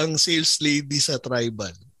best ang sales lady sa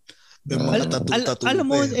Tribal. May mga tattoo. Alam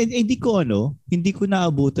mo, hindi ko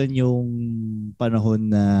naabutan yung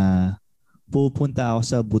panahon na pupunta ako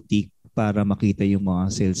sa boutique para makita yung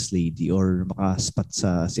mga sales lady or makaspot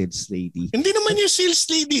sa sales lady. Hindi naman yung sales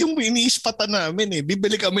lady yung iniispatan namin eh.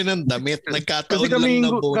 Bibili kami ng damit. Nagkataon lang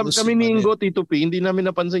na bonus. Kami ni Ingo, Tito P, hindi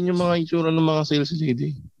namin napansin yung mga itsura ng mga sales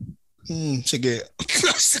lady. Sige.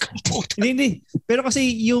 Hindi. Pero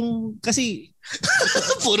kasi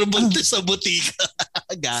puro buntis sa butika.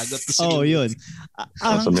 Gagot. Yun.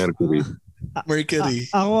 Sa Mercury.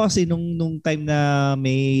 Ako kasi nung time na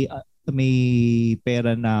may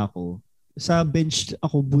pera na ako, sa bench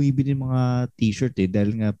ako bumibili ng mga t-shirt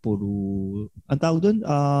dahil nga puro ang tawag doon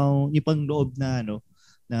yung pangloob na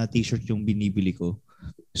na t-shirt yung binibili ko.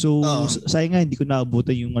 So sayang nga hindi ko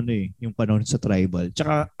naabutan yung yung panahon sa Tribal.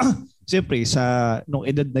 Tsaka siyempre nung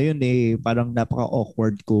edad na yun parang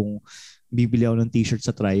napaka-awkward kung bibili ako ng t-shirt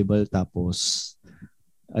sa Tribal tapos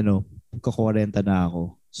ka-40 na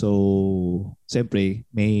ako. So siyempre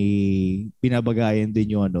may binabagayan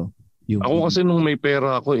din yung ako kasi nung may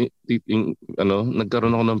pera ako,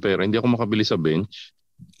 nagkaroon ako ng pera, hindi ako makabili sa bench.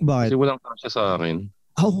 Bakit? Kasi walang kasya sa akin.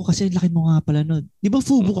 Ako kasi laki mo nga pala nun. Di ba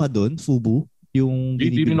Fubu ka doon? Fubu? Yung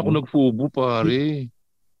hindi rin ako nag-Fubu, pare.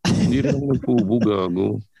 Hindi rin ako nag-Fubu,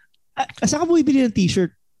 gago. Saan ka bumibili ng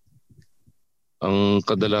t-shirt? Ang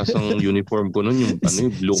kadalasang uniform ko nun, yung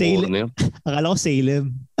blue corner. Akala ko Salem.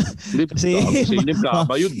 Hindi, Salem,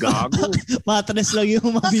 kabayod, gago. Matres lang yung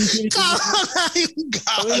mabibili. Kama yung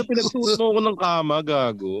gago. Ang pinagsuot mo ko ng kama,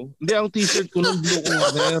 gago. Hindi, ang t-shirt ko nun, blue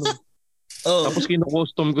corner. Tapos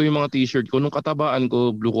kino-custom ko yung mga t-shirt ko. Nung katabaan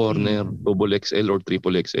ko, blue corner, double XL or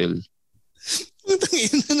triple XL.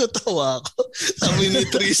 Tangina, natawa ko. Sabi ni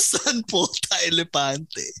Tristan, puta,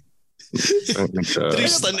 elepante.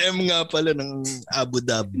 Tristan M nga pala ng Abu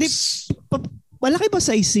Dhabi. Malaki ba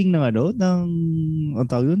sizing ng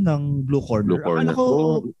ng blue corner? Blue corner.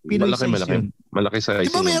 Malaki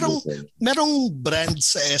sizing. Di ba merong brand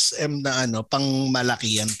sa SM na pang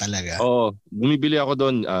malakihan talaga? Bumibili ako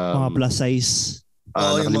doon. Mga plus size.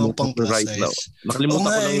 Yung mga pang plus size. Nakalimutan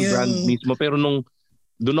ko lang yung brand mismo. Pero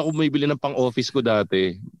doon ako bumibili ng pang office ko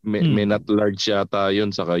dati. May not large yata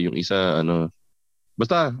yun. Saka yung isa,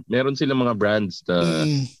 basta, meron silang mga brands na,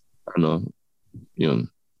 yun.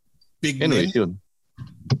 Big Anyways, Man? yun.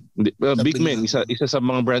 Big Man, isa sa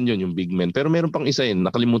mga brand yun, yung Big Man. Pero meron pang isa yun,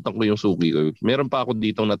 nakalimutan ko yung suki ko. Meron pa ako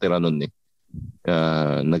ditong natira nun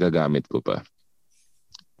nagagamit ko pa.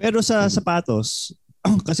 Pero sa sapatos,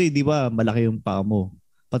 kasi di ba malaki yung paa mo,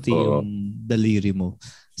 pati yung daliri mo.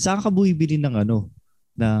 Saan ka bumibili ng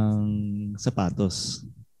sapatos?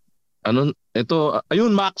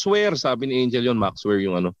 Ayun, Maxwear, sabi ni Angel yun, Maxwear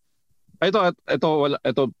yung Ito,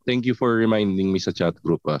 thank you for reminding me sa chat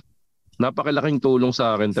group. Napakalaking tulong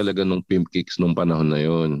sa akin talaga nung Pimp Kicks nung panahon na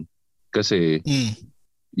yun. Kasi,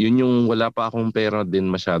 yun yung wala pa akong pera din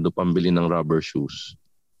masyado pambili ng rubber shoes.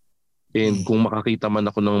 And kung makakita man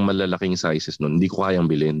ako ng malalaking sizes nun, hindi ko kayang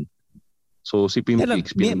bilhin. So, si Pimp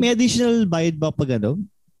Kicks... May additional bayad ba pag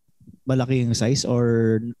malaki yung size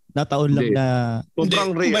or nataon lang na...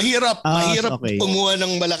 Mahirap kumuha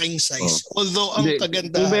ng malaking size. Although ang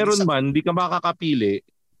kagandahan... Kung meron man, hindi ka makakapili.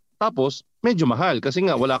 Tapos, medyo mahal kasi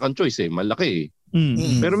nga wala kang choice malaki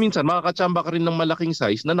Pero minsan, makakatsamba ka rin ng malaking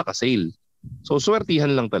size na naka-sale. So,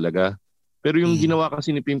 swertihan lang talaga. Pero yung ginawa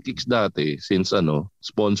kasi ni Pimp Kicks dati, since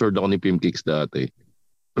sponsored ako ni Pimp Kicks dati,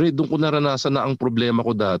 doon ko naranasan na ang problema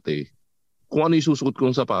ko dati, kung ano yung susuot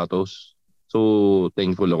kong sapatos. So,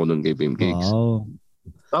 thankful ako nun kay Pimp Kicks. Wow.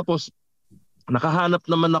 Tapos, nakahanap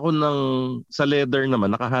naman ako sa leather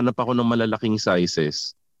naman, nakahanap ako ng malalaking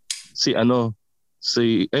sizes.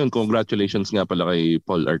 ayun, congratulations nga pala kay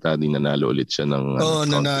Paul Artadi, nanalo ulit siya ng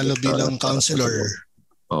nanalo bilang counselor.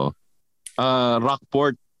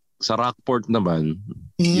 Rockport, sa Rockport naman,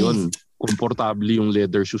 yun, komportable yung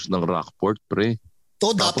leather shoes ng Rockport, pre.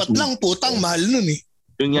 Dapat lang, putang mahal nun eh.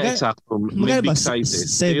 Yun nga, eksakto. May big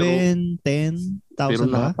sizes. 7, 10,000 pero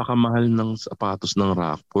napakamahal ng sapatos ng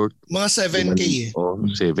Rockport. Mga 7K eh.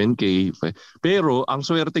 7K. Pero ang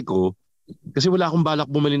swerte ko, kasi wala akong balak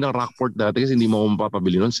bumili ng Rockport dati kasi hindi mo ako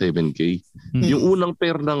mapapabili nun 7K. Yung unang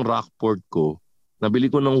pair ng Rockport ko, nabili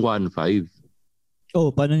ko ng 1.5.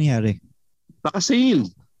 Paano nangyari? Naka-sale.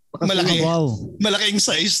 Malaki. Wow. Malaking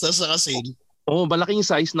size na naka-sale. Malaking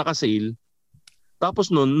size naka-sale.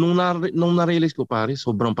 Tapos nung na-realize ko, pare,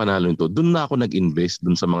 sobrang panalo nito. Doon na ako nag-invest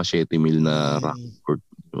doon sa mga 7,000 na Rockport.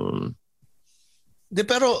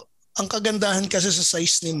 Pero ang kagandahan kasi sa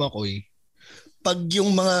size ni Makoy, pag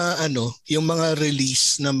yung mga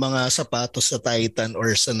release ng mga sapatos sa Titan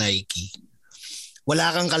or sa Nike,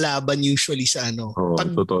 wala kang kalaban usually sa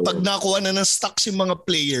pag nakuha na ng stock si mga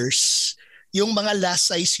players, yung mga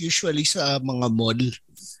last size usually sa mga mall,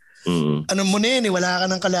 wala ka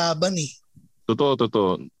ng kalaban eh.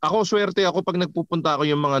 Totoo. Ako, swerte ako pag nagpupunta ako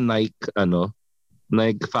yung mga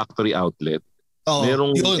Nike factory outlet.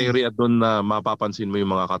 Merong area doon na mapapansin mo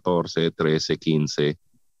yung mga 14, 13, 15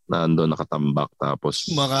 na andun nakatambak. Tapos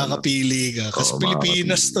makakapili ka. Kasi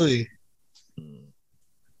Pilipinas to eh.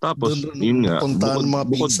 Tapos, yun nga,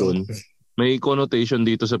 bukod doon, may connotation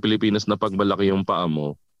dito sa Pilipinas na pag malaki yung paa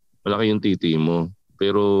mo, malaki yung titi mo.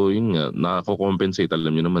 Pero yun nga, nakako-compensate.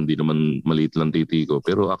 Alam nyo naman, di naman maliit lang titi ko.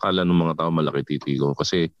 Pero akala ng mga tao malaki titi ko.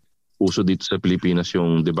 Kasi uso dito sa Pilipinas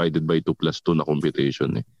yung divided by 2+2 na computation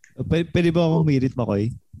eh. Pwede ba akong mirit, Makoy?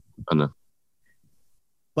 Ano?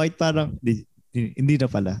 Bakit parang, hindi na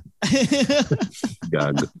pala.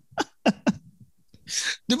 Gago.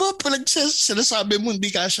 Di ba pag sinasabi mo hindi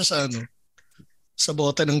kasya sa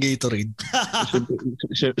bote ng Gatorade?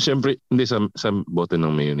 Siyempre, hindi sa bote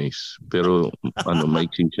ng mayonnaise. Pero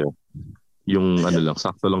maiksi siya. Yung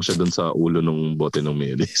sakto lang siya doon sa ulo ng bote ng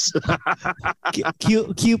mayonnaise.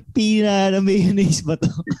 QP na mayonnaise ba to?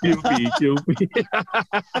 QP.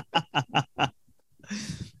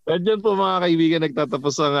 At dyan po mga kaibigan,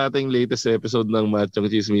 nagtatapos ang ating latest episode ng Machong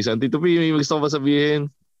Chismisan. Tito P, may gusto ko ba sabihin?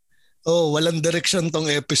 Walang direction tong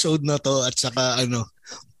episode na to at saka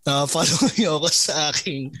follow niyo ako sa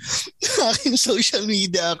aking social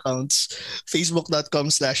media accounts,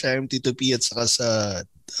 facebook.com/imtitoP at saka sa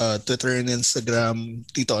Twitter and Instagram,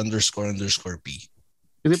 Tito__P.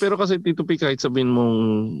 Hindi, pero kasi Tito P, kahit sabihin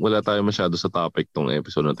mong wala tayo masyado sa topic tong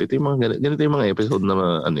episode natin, ganito yung mga episode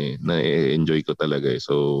na na-enjoy ko talaga eh.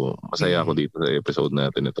 So, masaya ako dito sa episode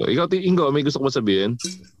natin ito. Ikaw, Ingo, may gusto ko sabihin?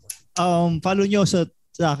 Follow nyo sa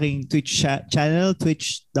aking Twitch channel,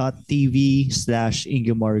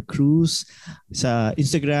 twitch.tv/IngemarCruz. Sa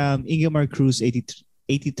Instagram,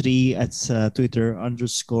 IngemarCruz83 at sa Twitter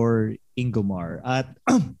 _Ingomar. At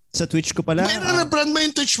sa Twitch ko pala... Mayroon na brand mo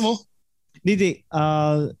yung Twitch mo? Hindi.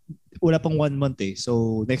 Wala pang 1 month eh.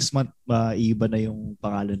 So next month, iiba na yung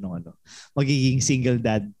pangalan ng magiging single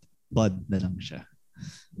dad bod na lang siya.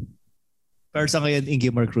 Pero sa ngayon,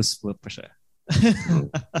 IngemarCruz pa siya.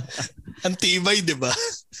 Antibay, di ba?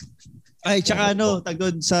 Ay, tsaka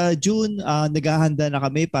doon sa June, naghahanda na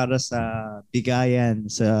kami para sa bigayan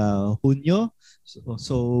sa Hunyo.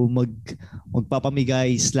 So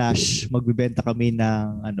magpapamigay / magbebenta kami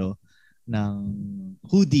ng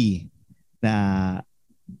hoodie na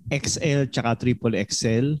XL tsaka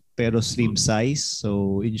XXL pero slim size.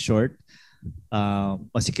 So in short,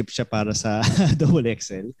 masikip siya para sa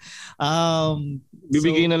XXL.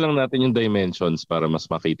 Bibigay na lang natin yung dimensions para mas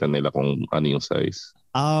makita nila kung ano yung size.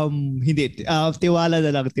 Hindi. Tiwala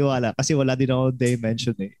na lang. Tiwala. Kasi wala din ako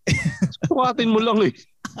dimension eh. Sukatin mo lang eh.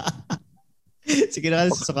 Sige na,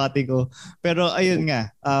 sukatin ko. Pero ayun nga.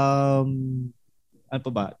 Ano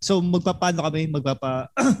pa ba? So magpapano kami?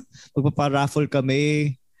 Magpapa-raffle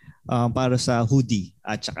kami para sa hoodie.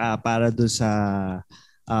 At saka para doon sa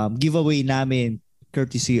giveaway namin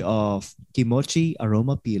courtesy of Kimochi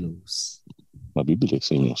Aroma Pillows. Mabibili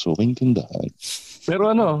sa inyo suking tindahan. Pero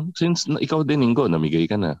since ikaw din, Ingo, namigay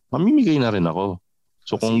ka na, mamimigay na rin ako.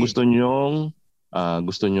 So kung gusto nyong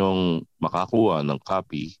makakuha ng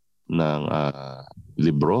copy ng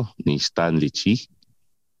libro ni Stanley Chi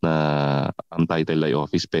na ang title ay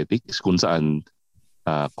Office Petics, kung saan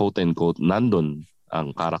quote and quote nandun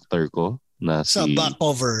ang character ko na sa back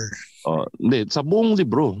cover. Hindi, sa buong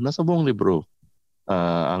libro, nasa buong libro.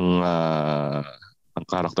 Ang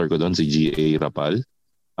character ko doon si G.A. Rapal.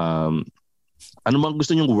 Ano bang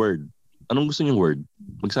gusto niyong word? Anong gusto niyong word?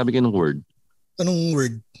 Magsabi kayo ng word. Anong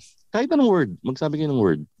word? Kahit anong word. Magsabi kayo ng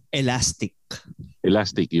word. Elastic.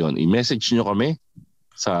 Elastic yun. I-message nyo kami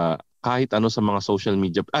sa kahit ano sa mga social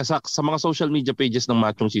media. Sa mga social media pages ng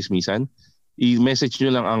Machong Chismisan. I-message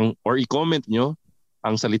nyo lang or i-comment nyo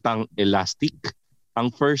ang salitang elastic.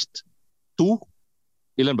 Ang first two.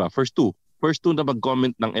 Ilan ba? First two na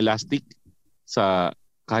mag-comment ng elastic sa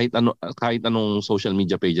kahit anong social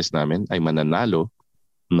media pages namin ay mananalo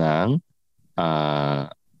ng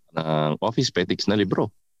Office Petics na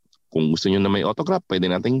libro. Kung gusto niyo na may autograph, pwede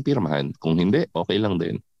nating pirmahan. Kung hindi, okay lang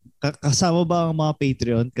din. Kasama ba ang mga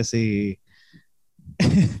Patreon? Kasi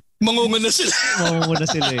mangunguna sila. Mangunguna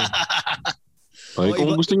sila eh. Okay,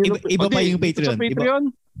 kung gusto niyo iba pa yung Patreon.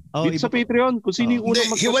 Dito sa Patreon, kung sino yung unang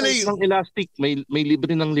magta-type ng elastic, may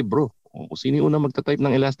libre ng libro. Kung sino yung unang magta-type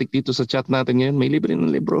ng elastic dito sa chat natin ngayon, may libre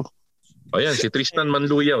ng libro. Ayan, si Tristan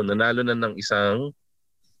Manluyaw, nanalo na ng isang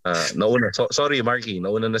nauna. Sorry, Marky,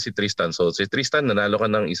 nauna na si Tristan. So, si Tristan, nanalo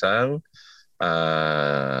ka ng isang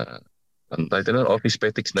Office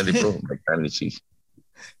Petics na libro.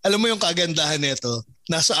 Alam mo yung kagandahan nito?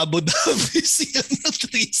 Nasa Abu Dhabi si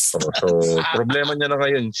Tristan. So, problema niya na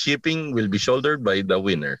ngayon, shipping will be shouldered by the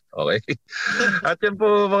winner. Okay? At yan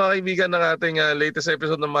po mga kaibigan ng ating latest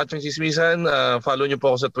episode ng Machong Chismisan. Follow niyo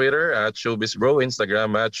po ako sa Twitter @ShowbizBro,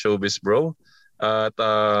 Instagram @ShowbizBro. At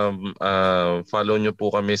follow nyo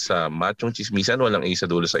po kami sa Machong Chismisan, walang A sa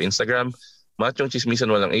dulo sa Instagram. Machong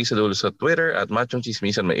Chismisan, walang A sa dulo sa Twitter. At Machong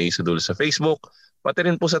Chismisan, may A sa dulo sa Facebook. Pati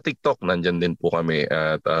rin po sa TikTok, nandyan din po kami.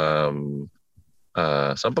 At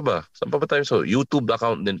saan pa ba tayo? So, YouTube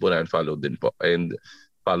account din po na follow din po. And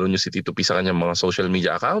follow nyo si Tito P sa kanyang mga social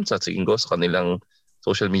media accounts at si Ingo sa kanilang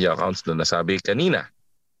social media accounts na nasabi kanina.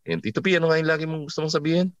 And Tito P, ano nga yung lagi mong gusto mong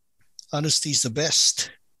sabihin? Honesty is the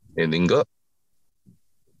best. And Ingo?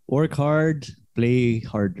 Work hard, play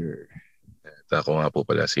harder. At ako nga po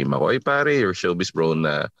pala si Makoy Pare, your showbiz bro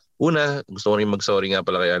na una, gusto ko rin mag-sorry nga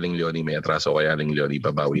pala kay Aling Leonie. May atraso kay Aling Leonie.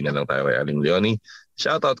 Babawi na lang tayo kay Aling Leonie.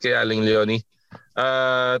 Shoutout kay Aling Leonie.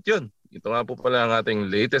 At yun, ito nga po pala ang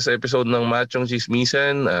ating latest episode ng Machong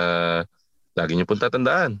Chismisan. Lagi niyo pong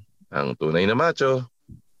tatandaan, ang tunay na macho,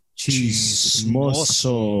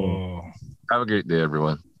 Chismoso. Have a great day,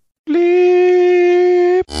 everyone.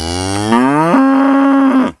 Bleep!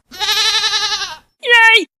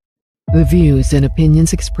 The views and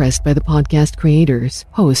opinions expressed by the podcast creators,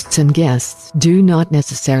 hosts, and guests do not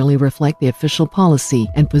necessarily reflect the official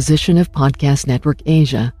policy and position of Podcast Network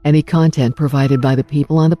Asia. Any content provided by the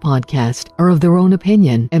people on the podcast are of their own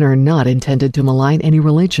opinion and are not intended to malign any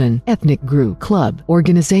religion, ethnic group, club,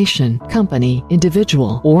 organization, company,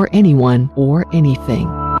 individual, or anyone or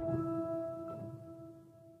anything.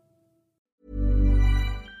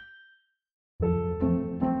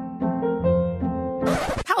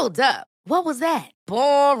 Hold up. What was that?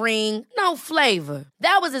 Boring. No flavor.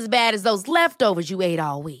 That was as bad as those leftovers you ate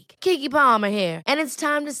all week. Keke Palmer here, and it's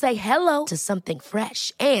time to say hello to something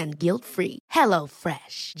fresh and guilt-free. Hello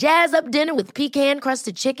Fresh. Jazz up dinner with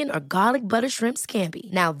pecan-crusted chicken or garlic butter shrimp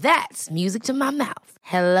scampi. Now that's music to my mouth.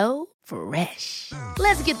 Hello Fresh.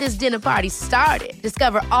 Let's get this dinner party started.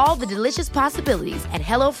 Discover all the delicious possibilities at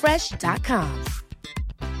HelloFresh.com.